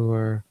there who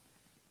are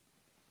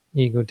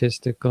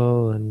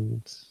egotistical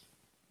and,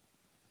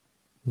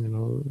 you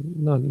know,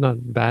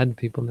 not bad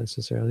people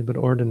necessarily, but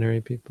ordinary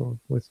people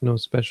with no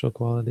special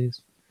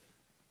qualities.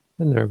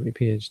 And there are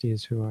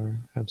PhDs who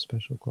have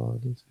special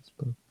qualities, I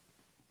suppose.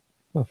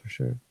 Well, for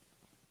sure.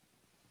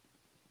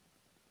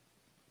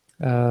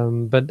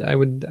 But I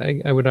would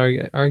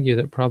argue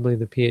that probably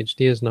the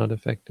PhD is not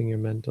affecting your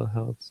mental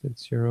health.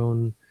 It's your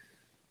own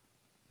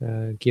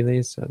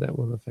kilesa that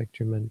will affect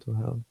your mental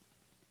health.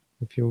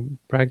 If you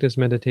practice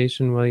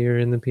meditation while you're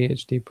in the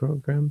PhD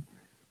program,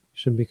 it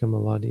should become a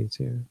lot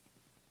easier.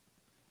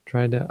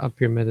 Try to up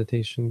your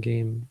meditation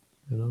game,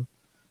 you know.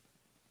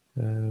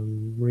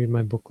 Read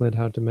my booklet,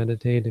 How to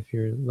Meditate, if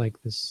you're like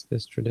this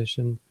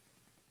tradition,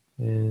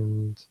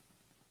 and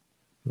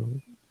you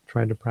know,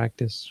 try to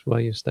practice while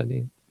you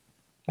study.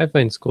 I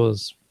find school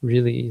is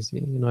really easy.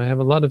 You know, I have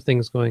a lot of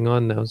things going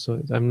on now,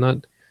 so I'm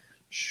not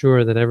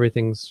sure that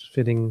everything's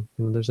fitting.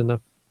 You know, there's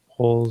enough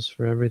holes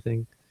for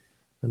everything,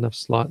 enough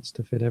slots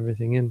to fit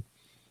everything in.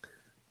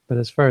 But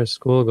as far as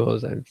school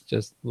goes, I'm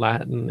just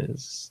Latin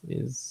is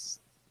you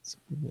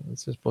know,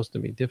 it's supposed to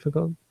be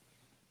difficult.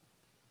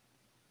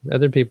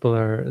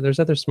 There's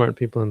other smart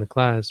people in the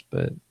class,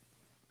 but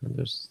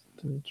it's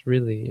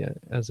really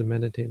as a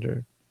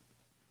meditator,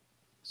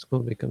 school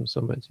becomes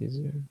so much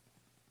easier.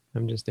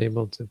 I'm just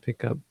able to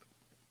pick up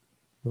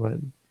what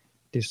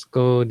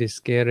disco,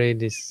 discere,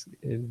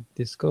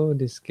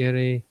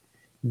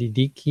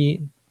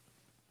 didiki,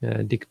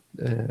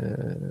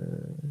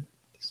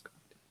 disco.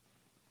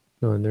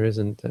 No, and there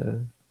isn't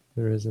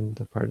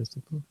a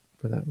participle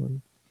for that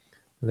one.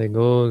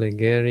 Lego,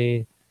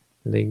 legere,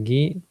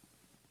 legi,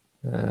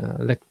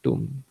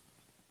 lectum.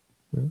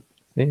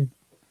 See,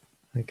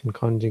 I can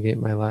conjugate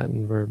my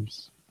Latin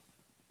verbs.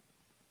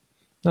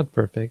 Not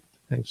perfect.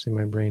 Actually,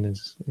 my brain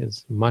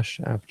is mush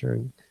after.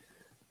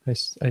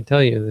 I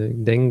tell you, the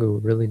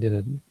dengue really did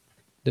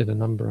a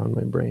number on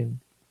my brain,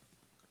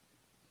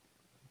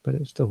 but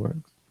it still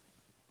works.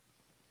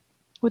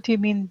 What do you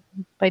mean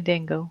by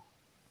dango,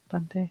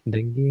 Bhante?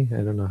 Dengue?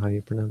 I don't know how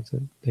you pronounce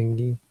it.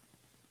 Dengue.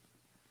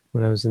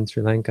 When I was in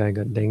Sri Lanka, I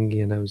got dengue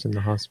and I was in the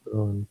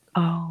hospital. And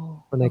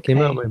when I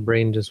came out, my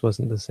brain just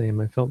wasn't the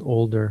same. I felt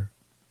older.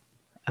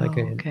 Like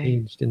I had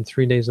aged. In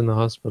 3 days in the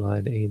hospital, I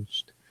had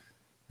aged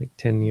like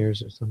 10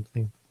 years or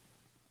something.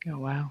 Oh,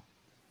 wow.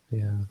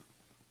 Yeah.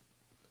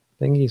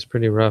 Dengue is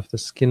pretty rough. The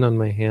skin on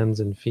my hands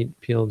and feet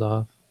peeled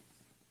off.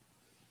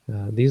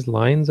 These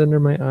lines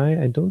under my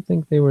eye, I don't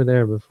think they were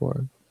there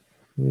before.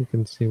 You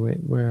can see, wait,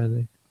 where are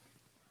they?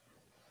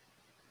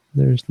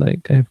 There's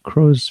like, I have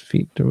crow's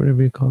feet or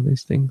whatever you call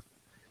these things.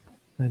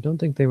 I don't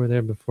think they were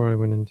there before I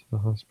went into the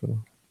hospital.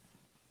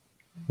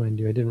 Mind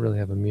you, I didn't really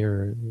have a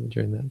mirror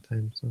during that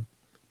time, so.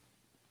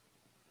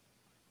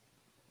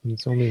 And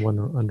it's only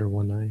under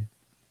one eye.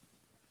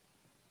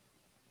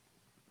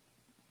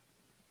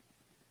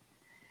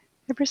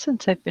 Ever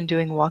since I've been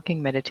doing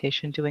walking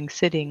meditation, doing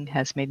sitting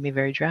has made me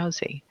very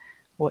drowsy.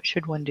 What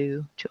should one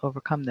do to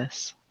overcome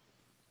this?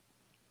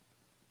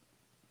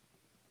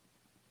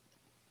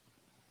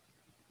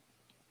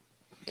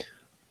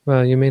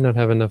 Well, you may not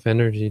have enough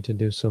energy to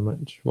do so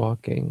much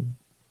walking.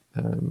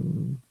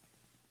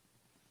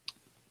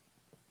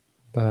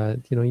 But,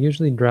 you know,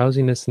 usually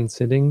drowsiness in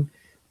sitting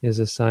is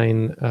a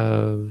sign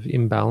of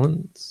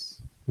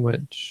imbalance,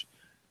 which,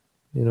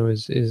 you know,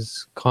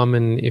 is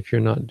common if you're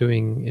not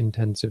doing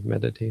intensive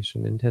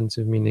meditation.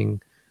 Intensive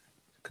meaning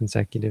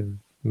consecutive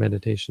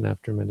meditation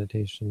after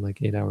meditation,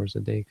 like 8 hours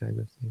a day kind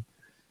of thing.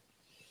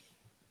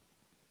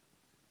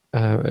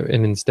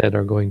 And instead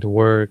are going to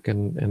work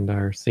and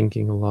are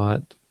thinking a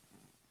lot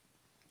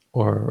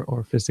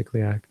or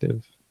physically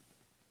active.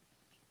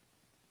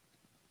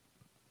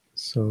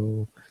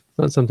 So it's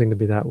not something to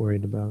be that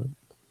worried about.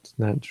 It's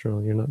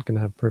natural. You're not going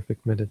to have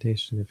perfect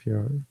meditation if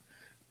you're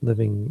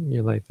living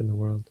your life in the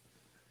world.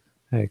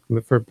 Heck,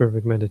 for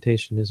perfect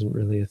meditation isn't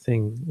really a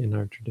thing in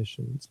our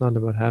tradition. It's not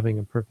about having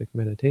a perfect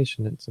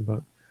meditation. It's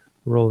about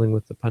rolling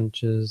with the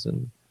punches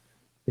and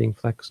being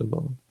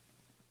flexible,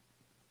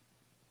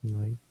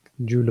 like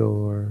judo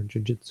or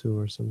jiu-jitsu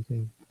or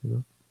something, you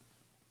know.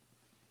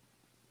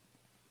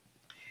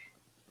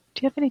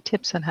 Do you have any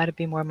tips on how to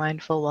be more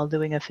mindful while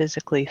doing a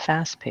physically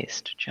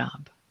fast-paced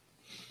job?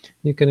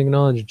 You can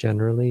acknowledge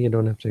generally. You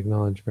don't have to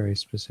acknowledge very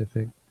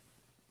specific.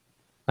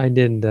 I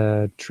did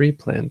tree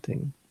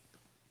planting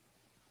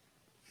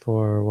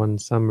for one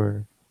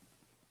summer,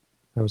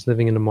 I was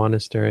living in a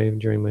monastery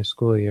during my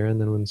school year,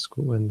 and then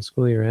when the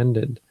school year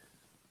ended,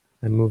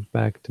 I moved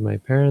back to my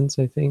parents,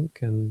 I think,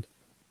 and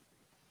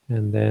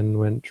then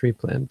went tree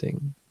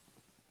planting.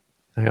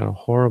 I got a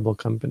horrible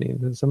company.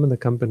 Some of the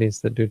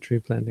companies that do tree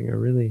planting are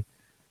really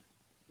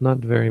not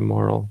very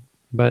moral,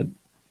 but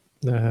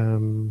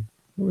it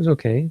was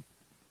okay.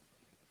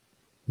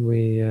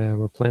 We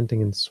were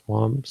planting in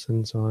swamps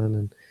and so on,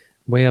 and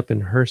way up in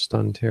Hearst,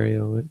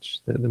 Ontario, which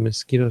the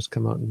mosquitoes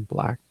come out in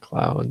black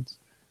clouds,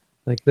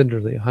 like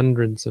literally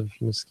hundreds of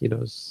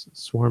mosquitoes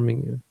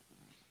swarming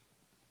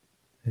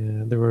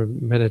you. There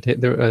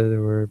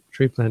were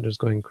tree planters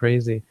going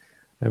crazy.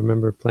 I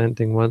remember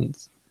planting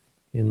once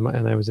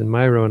and I was in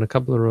my row, and a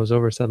couple of rows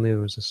over, suddenly there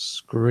was a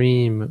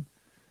scream,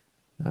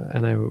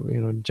 and I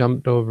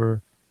jumped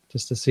over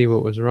just to see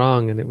what was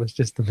wrong, and it was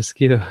just the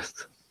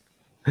mosquitoes.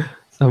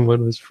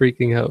 Someone was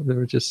freaking out. There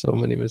were just so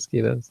many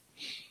mosquitoes.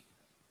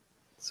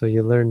 So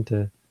you learn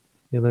to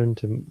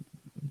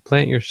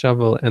plant your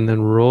shovel and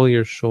then roll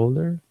your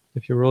shoulder.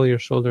 If you roll your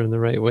shoulder in the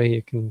right way,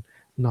 you can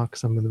knock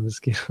some of the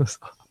mosquitoes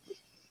off.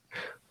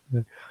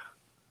 Like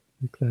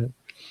that.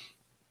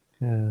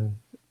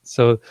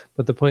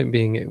 But the point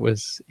being, it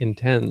was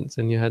intense,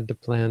 and you had to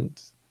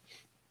plant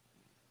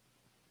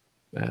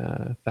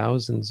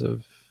thousands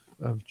of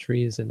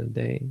trees in a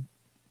day.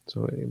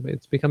 So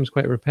it becomes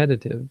quite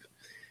repetitive.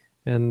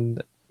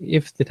 And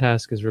if the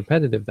task is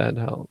repetitive, that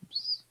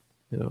helps.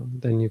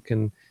 Then you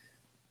can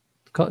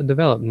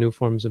develop new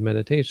forms of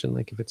meditation.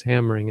 Like if it's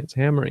hammering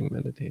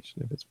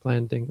meditation. If it's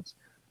planting, it's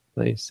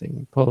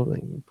placing,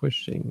 pulling,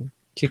 pushing,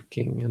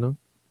 kicking,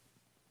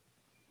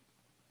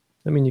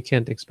 I mean, you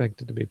can't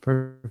expect it to be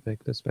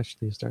perfect,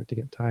 especially you start to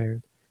get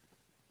tired.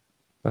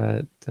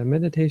 But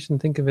meditation,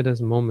 think of it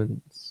as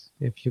moments.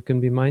 If you can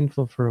be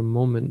mindful for a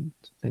moment,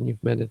 then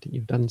you've meditated,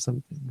 you've done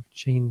something, you've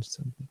changed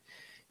something.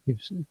 You've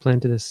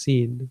planted a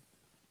seed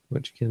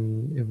which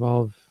can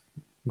evolve,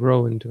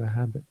 grow into a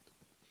habit.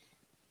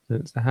 And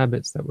it's the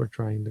habits that we're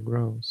trying to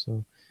grow.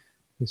 So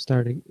you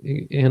start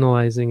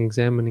analyzing,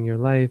 examining your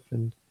life,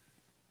 and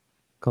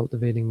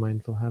cultivating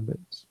mindful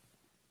habits.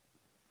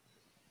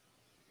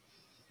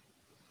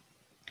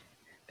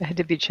 It had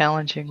to be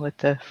challenging with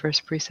the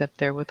first precept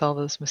there with all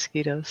those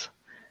mosquitoes.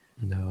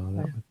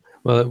 No,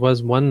 well, it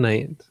was one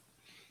night.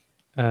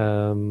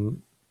 I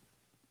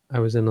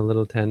was in a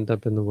little tent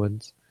up in the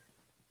woods,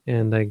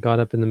 and I got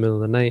up in the middle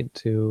of the night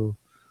to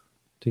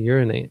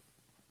urinate.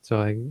 So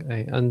I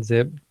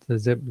unzipped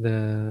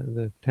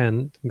the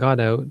tent, got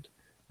out,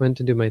 went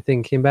to do my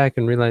thing, came back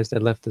and realized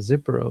I'd left the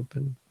zipper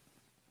open,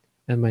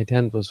 and my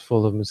tent was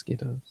full of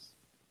mosquitoes.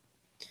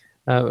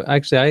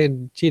 Actually, I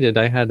had cheated.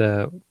 I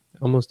had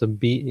almost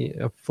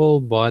a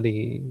full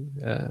body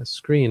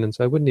screen, and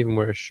so I wouldn't even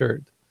wear a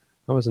shirt.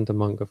 I wasn't a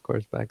monk, of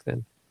course, back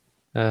then.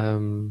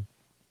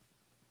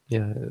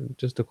 Yeah,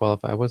 just to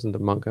qualify, I wasn't a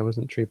monk. I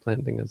wasn't tree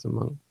planting as a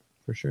monk,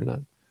 for sure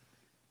not.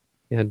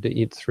 You had to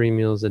eat 3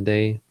 meals a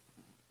day,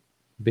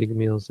 big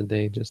meals a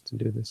day, just to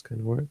do this kind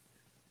of work.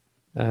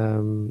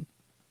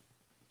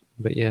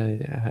 But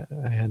yeah,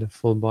 I had a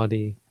full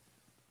body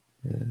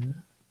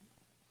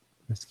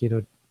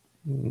mosquito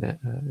net,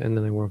 and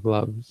then I wore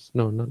gloves.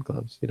 No, not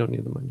gloves. You don't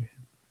need them on your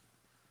hand.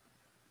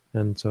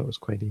 And so it was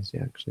quite easy,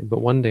 actually.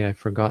 But one day I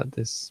forgot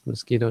this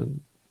mosquito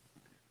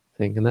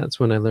thing, and that's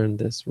when I learned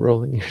this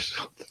rolling your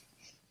shoulder.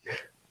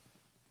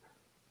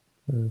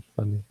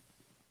 Funny.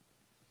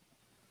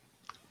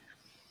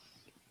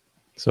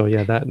 So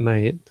yeah, that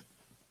night,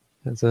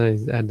 so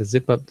I had to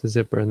zip up the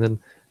zipper, and then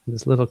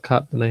this little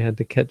cup, and I had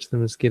to catch the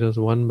mosquitoes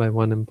one by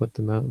one and put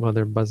them out while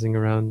they're buzzing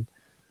around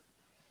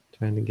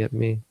trying to get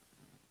me.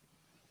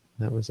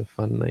 That was a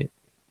fun night.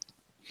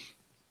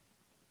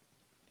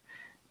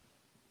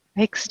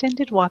 I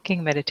extended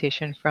walking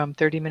meditation from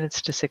 30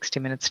 minutes to 60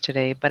 minutes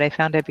today, but I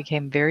found I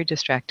became very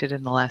distracted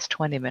in the last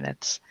 20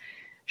 minutes.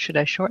 Should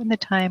I shorten the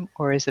time,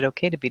 or is it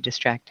okay to be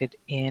distracted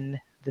in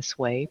this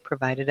way,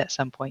 provided at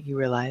some point you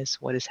realize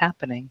what is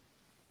happening?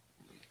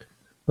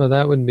 Well,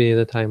 that would be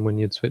the time when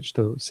you'd switch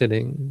to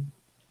sitting.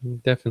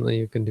 Definitely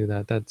you can do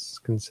that. That's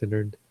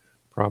considered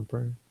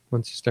proper.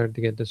 Once you start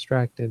to get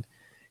distracted,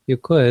 you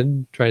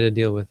could try to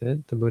deal with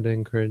it. The Buddha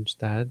encouraged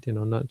that,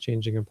 not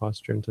changing your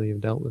posture until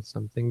you've dealt with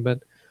something.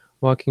 But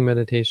walking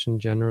meditation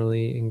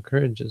generally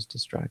encourages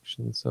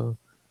distraction. So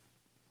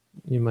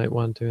you might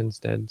want to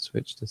instead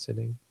switch to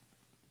sitting.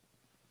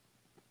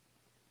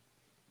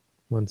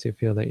 Once you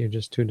feel that you're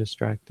just too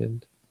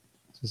distracted,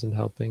 this isn't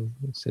helping,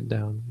 you sit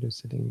down, do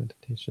sitting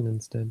meditation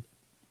instead.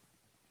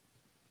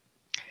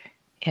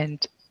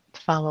 And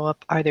follow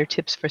up, are there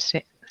tips for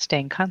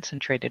staying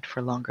concentrated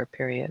for longer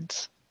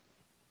periods?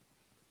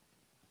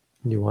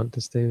 You want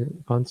to stay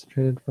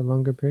concentrated for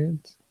longer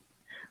periods?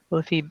 Well,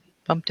 if he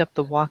bumped up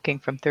the walking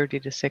from 30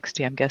 to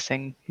 60, I'm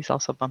guessing he's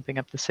also bumping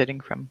up the sitting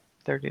from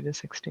 30 to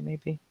 60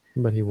 maybe.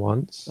 But he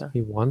wants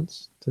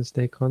to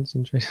stay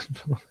concentrated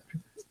for longer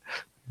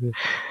periods.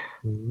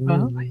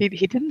 Well, he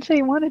didn't say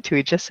he wanted to.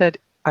 He just said,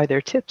 are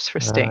there tips for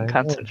staying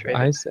concentrated?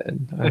 I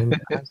said, I'm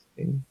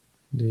asking,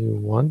 do you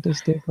want to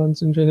stay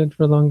concentrated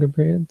for longer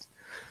periods?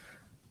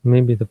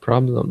 Maybe the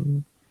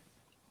problem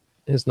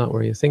is not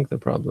where you think the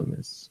problem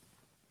is.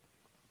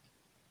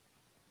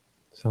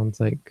 Sounds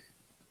like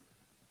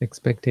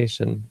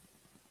expectation.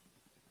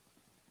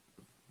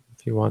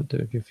 If you want to,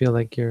 if you feel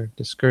like you're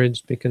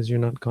discouraged because you're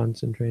not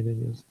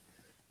concentrated, is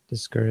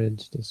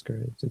discouraged,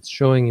 discouraged. It's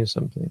showing you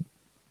something.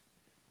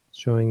 It's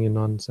showing you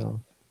non-self.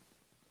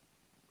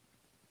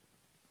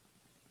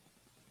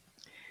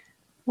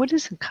 What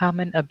is a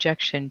common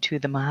objection to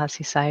the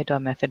Mahasi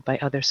Sayadaw method by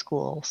other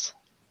schools?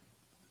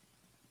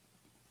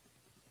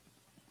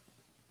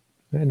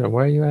 I know.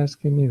 Why are you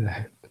asking me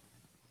that?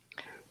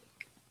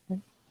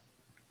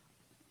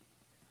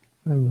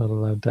 I'm not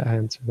allowed to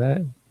answer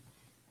that.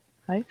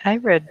 I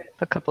read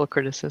a couple of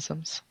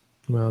criticisms.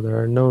 Well,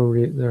 there are no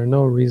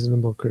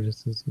reasonable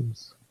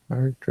criticisms.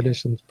 Our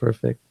tradition's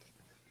perfect.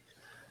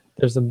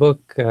 There's a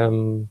book,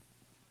 Satipatthana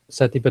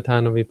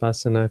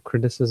Vipassana,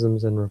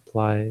 Criticisms and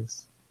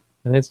Replies,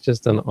 and it's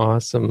just an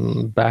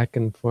awesome back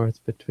and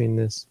forth between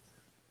this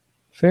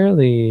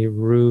fairly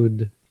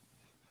rude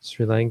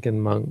Sri Lankan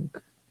monk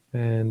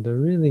and a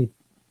really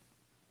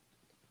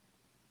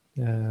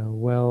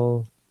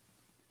well-read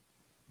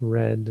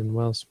and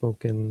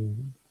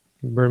well-spoken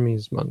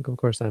Burmese monk. Of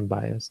course, I'm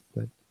biased,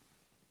 but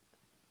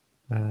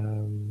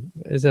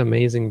it's an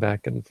amazing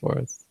back and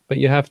forth. But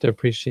you have to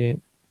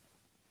appreciate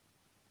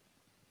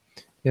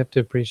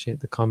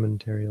the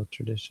commentarial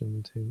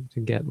tradition to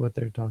get what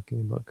they're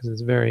talking about, because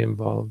it's very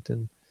involved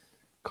in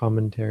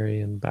commentary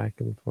and back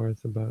and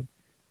forth about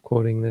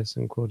quoting this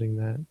and quoting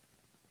that.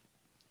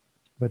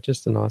 But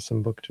just an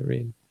awesome book to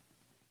read.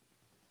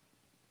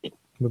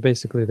 But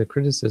basically the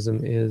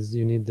criticism is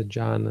you need the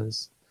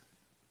jhanas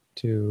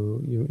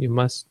you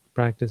must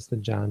practice the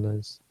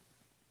jhanas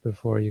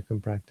before you can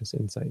practice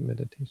insight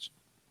meditation.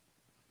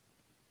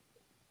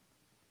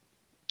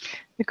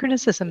 The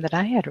criticism that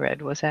I had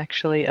read was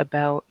actually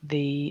about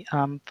the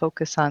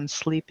focus on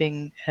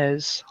sleeping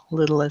as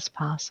little as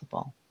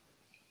possible.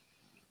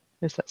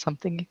 Is that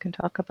something you can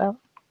talk about?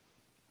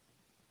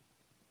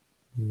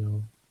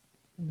 No.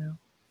 No.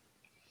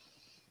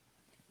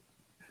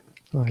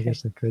 Oh, Okay. I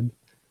guess I could.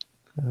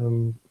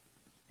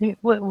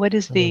 What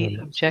is I don't know the much to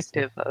say.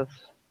 objective of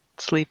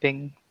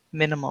sleeping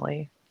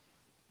minimally?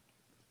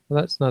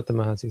 Well, that's not the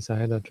Mahasi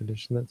Sayadaw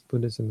tradition, that's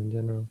Buddhism in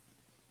general.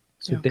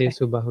 Sute Okay.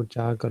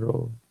 Subahucha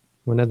Karo.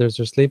 When others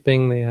are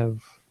sleeping, they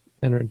have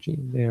energy,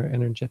 they are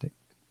energetic.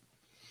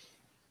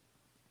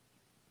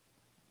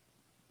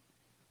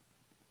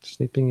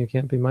 Sleeping, you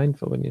can't be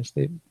mindful when you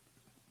sleep.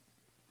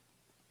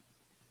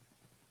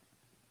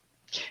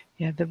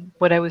 Yeah,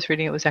 what I was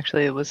reading, it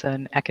was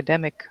an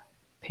academic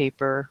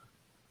paper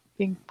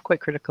being quite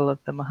critical of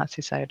the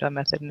Mahasi Sayadaw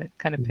method, and it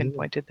kind of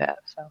pinpointed that.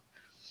 So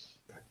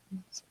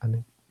It's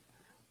funny.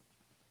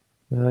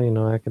 Well, you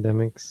know,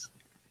 academics,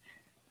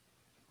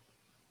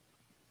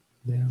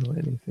 they don't know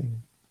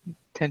anything.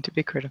 tend to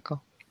be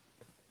critical.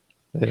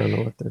 They don't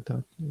know what they're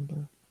talking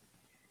about.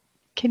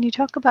 Can you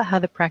talk about how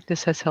the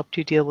practice has helped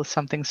you deal with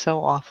something so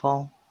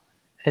awful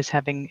as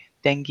having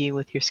dengue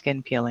with your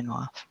skin peeling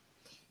off?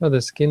 Well,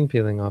 the skin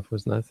peeling off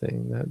was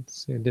nothing.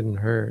 It didn't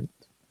hurt.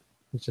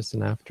 It's just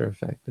an after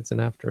effect. It's an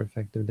after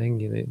effect of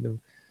dengue.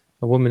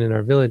 A woman in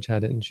our village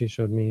had it, and she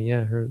showed me,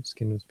 yeah, her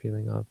skin was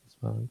peeling off as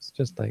well. It's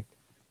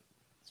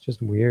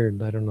just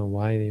weird. I don't know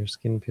why your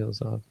skin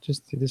peels off.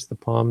 Just the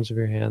palms of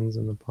your hands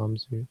and the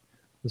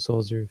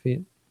soles of your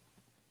feet.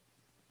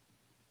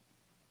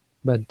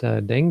 But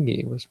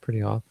dengue was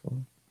pretty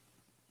awful.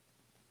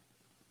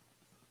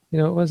 You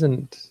know, it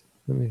wasn't.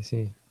 Let me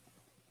see.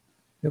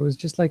 It was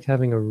just like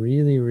having a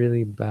really,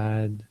 really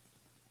bad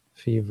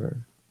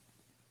fever.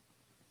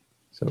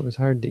 So it was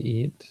hard to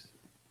eat.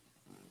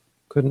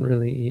 Couldn't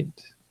really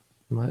eat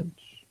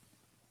much.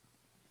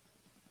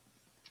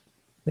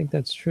 I think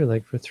that's true.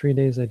 Like for 3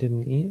 days I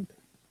didn't eat,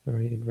 or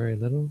I ate very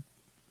little.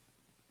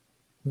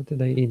 What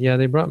did I eat? Yeah,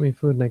 they brought me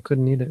food and I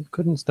couldn't eat it.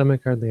 Couldn't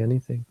stomach hardly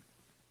anything.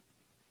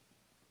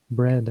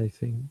 Bread, I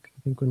think.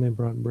 I think when they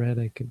brought bread,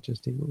 I could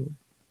just eat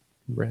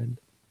bread.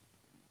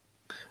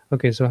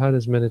 Okay, so how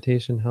does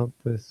meditation help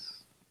with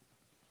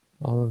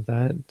all of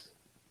that?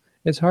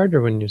 It's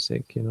harder when you're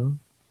sick, you know.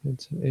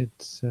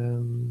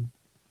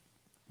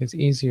 It's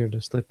easier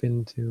to slip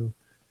into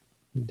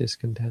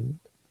discontent.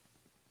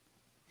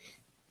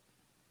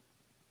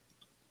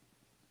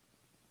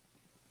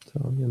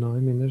 So, you know, I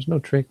mean, there's no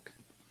trick.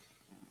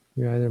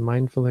 You're either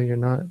mindful or you're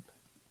not,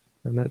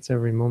 and that's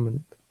every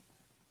moment.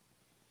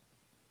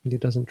 It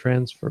doesn't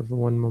transfer from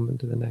one moment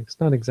to the next.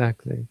 Not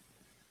exactly.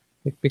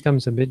 It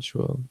becomes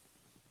habitual,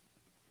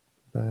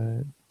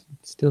 but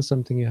it's still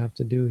something you have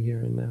to do here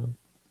and now.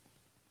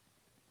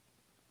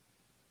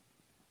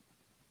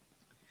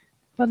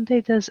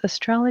 Bhante, does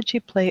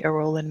astrology play a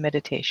role in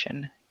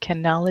meditation?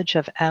 Can knowledge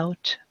of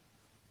out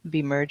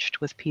be merged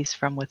with peace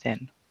from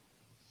within?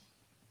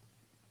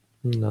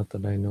 Not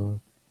that I know of.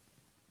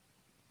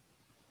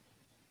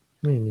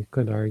 I mean, you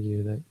could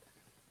argue that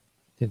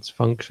it's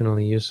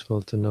functionally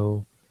useful to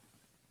know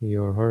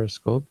your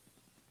horoscope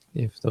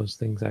if those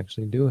things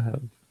actually do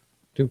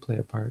play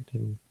a part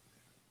in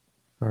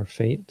our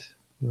fate,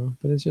 you know,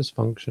 but it's just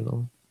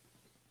functional.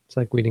 It's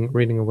like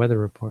reading a weather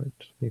report.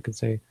 You could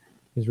say,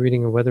 Is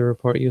reading a weather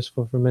report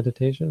useful for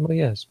meditation? Well,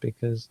 yes,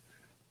 because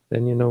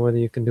then you know whether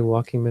you can do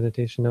walking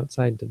meditation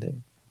outside today.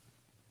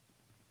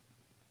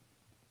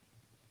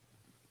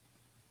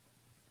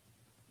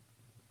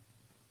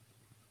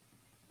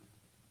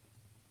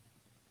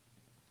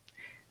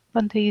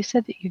 Bhante, you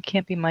said that you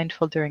can't be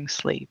mindful during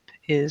sleep.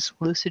 Is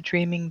lucid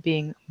dreaming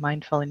being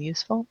mindful and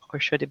useful, or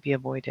should it be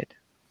avoided?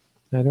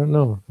 I don't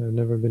know. I've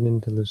never been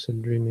into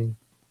lucid dreaming.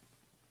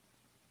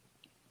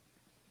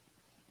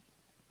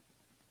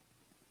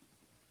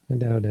 I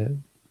doubt it.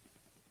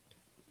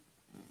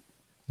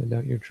 I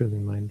doubt you're truly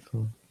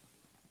mindful.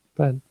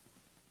 But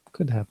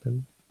could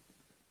happen.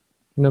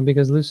 You know,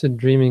 because lucid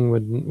dreaming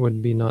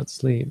would be not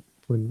sleep.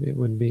 It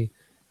would be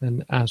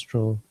an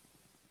astral,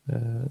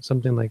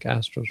 something like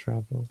astral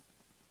travel,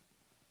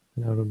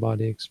 an out of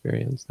body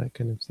experience, that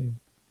kind of thing.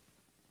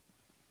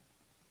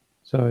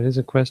 So it is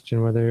a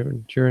question whether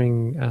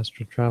during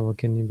astral travel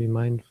can you be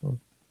mindful.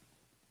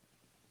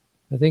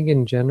 I think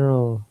in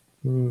general,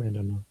 I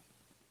don't know.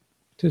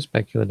 Too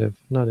speculative.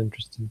 Not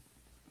interested.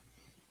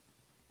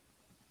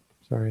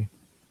 Sorry.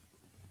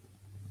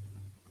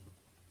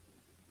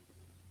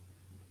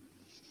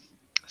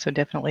 So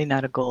definitely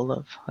not a goal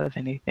of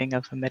anything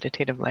of a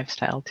meditative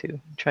lifestyle to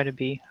try to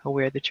be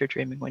aware that you're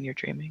dreaming when you're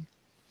dreaming.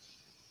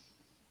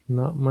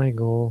 Not my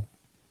goal.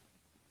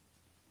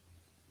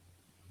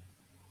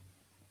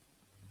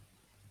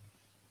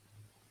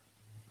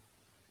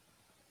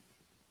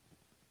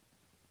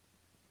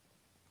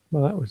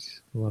 Well, that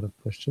was a lot of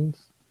questions.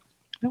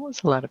 That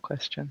was a lot of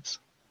questions.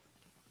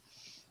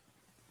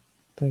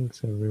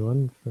 Thanks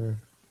everyone for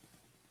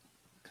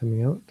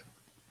coming out.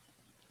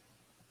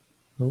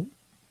 Oh,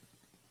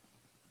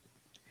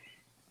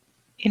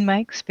 In my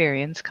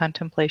experience,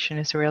 contemplation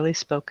is rarely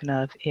spoken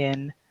of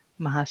in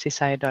Mahasi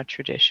Sayadaw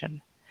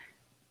tradition.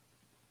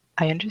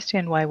 I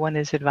understand why one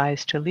is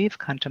advised to leave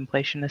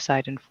contemplation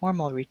aside in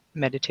formal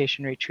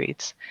meditation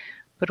retreats,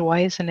 but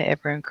why isn't it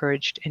ever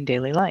encouraged in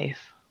daily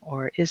life?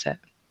 Or is it?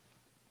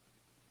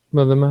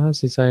 well, the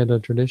Mahasi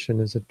Sayadaw tradition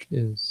is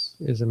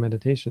a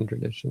meditation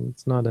tradition.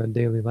 It's not a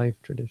daily life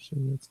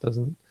tradition. It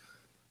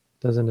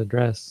doesn't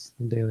address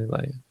daily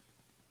life.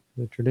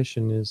 The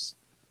tradition is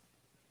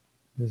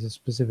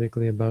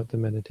specifically about the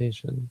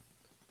meditation.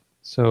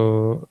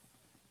 So,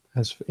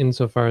 as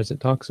insofar as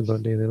it talks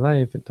about daily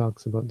life, it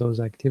talks about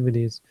those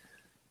activities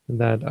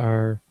that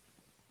are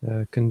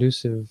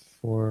conducive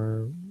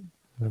for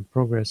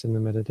progress in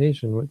the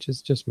meditation, which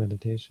is just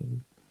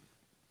meditation.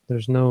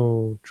 There's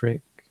no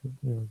trick.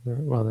 There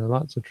are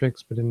lots of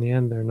tricks, but in the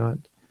end, they're not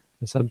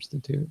a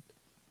substitute.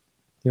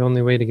 The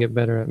only way to get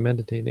better at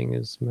meditating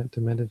is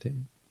to meditate,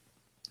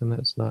 and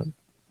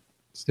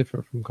it's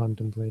different from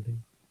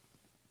contemplating.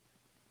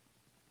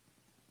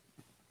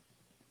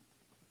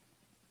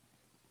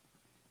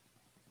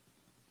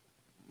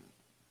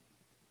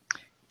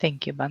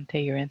 Thank you,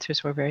 Bhante. Your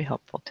answers were very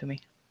helpful to me.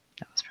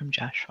 That was from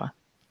Joshua.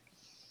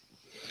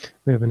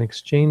 We have an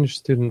exchange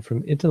student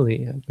from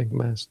Italy at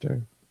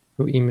McMaster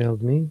who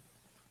emailed me.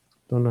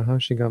 Don't know how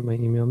she got my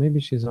email. Maybe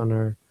she's on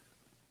our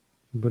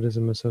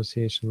Buddhism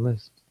Association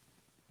list.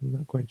 I'm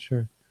not quite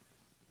sure.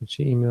 But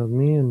she emailed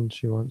me and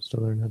she wants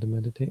to learn how to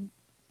meditate.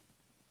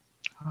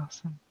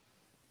 Awesome.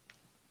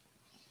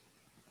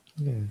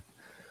 Yeah.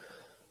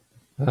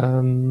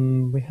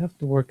 We have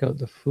to work out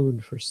the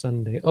food for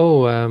Sunday.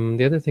 Oh,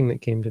 the other thing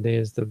that came today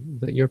is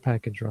your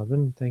package,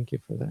 Robin. Thank you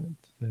for that.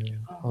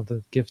 All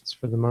the gifts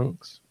for the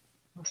monks.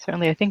 Well,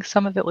 certainly, I think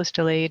some of it was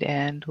delayed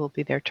and will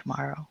be there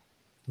tomorrow.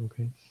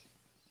 Okay.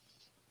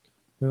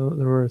 Well,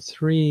 there were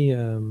 3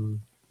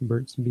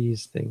 Burt's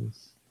Bees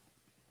things,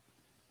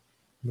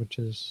 which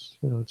is,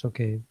 it's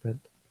okay, but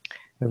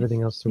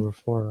everything else there were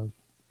 4 of.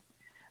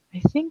 I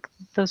think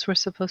those were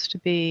supposed to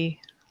be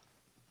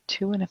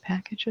 2 in a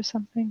package or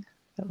something.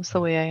 That was the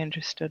way I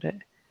understood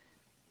it.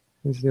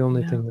 It's the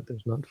only thing that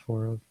there's not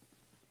 4 of,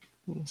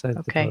 besides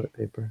the Okay. toilet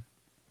paper.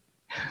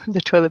 The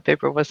toilet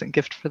paper wasn't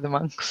gift for the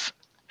monks.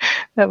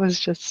 That was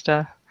just,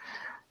 one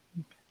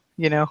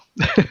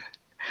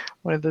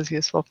of those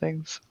useful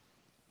things.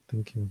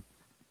 Thank you.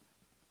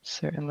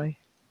 Certainly.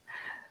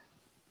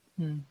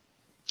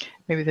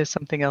 Maybe there's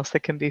something else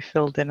that can be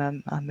filled in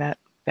on that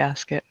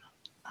basket.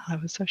 I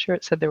was so sure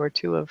it said there were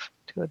two of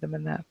them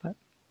in that, but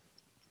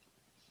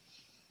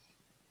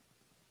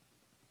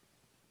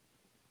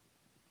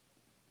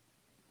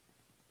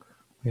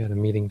We had a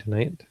meeting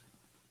tonight.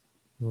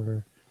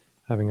 We're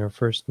having our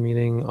first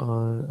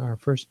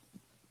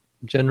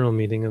general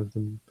meeting of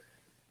the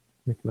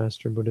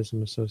McMaster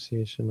Buddhism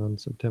Association on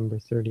September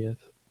 30th.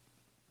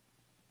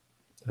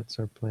 That's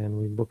our plan.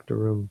 We booked a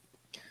room.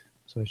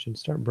 So I should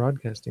start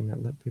broadcasting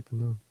that, let people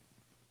know.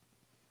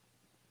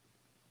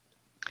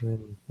 And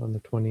then on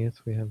the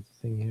 20th, we have the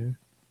thing here.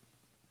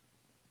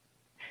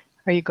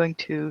 are you going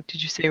to,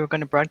 did you say you were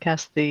going to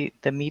broadcast the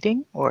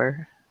meeting,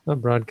 or?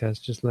 Not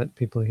broadcast, just let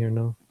people here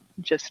know.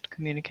 Just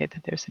communicate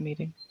that there's a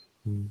meeting.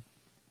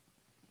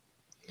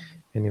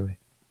 Anyway,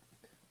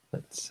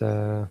 let's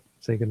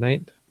say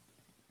goodnight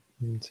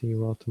and see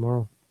you all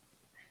tomorrow.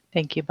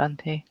 Thank you,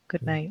 Bhante.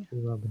 Good night.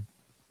 Thank you, Robin.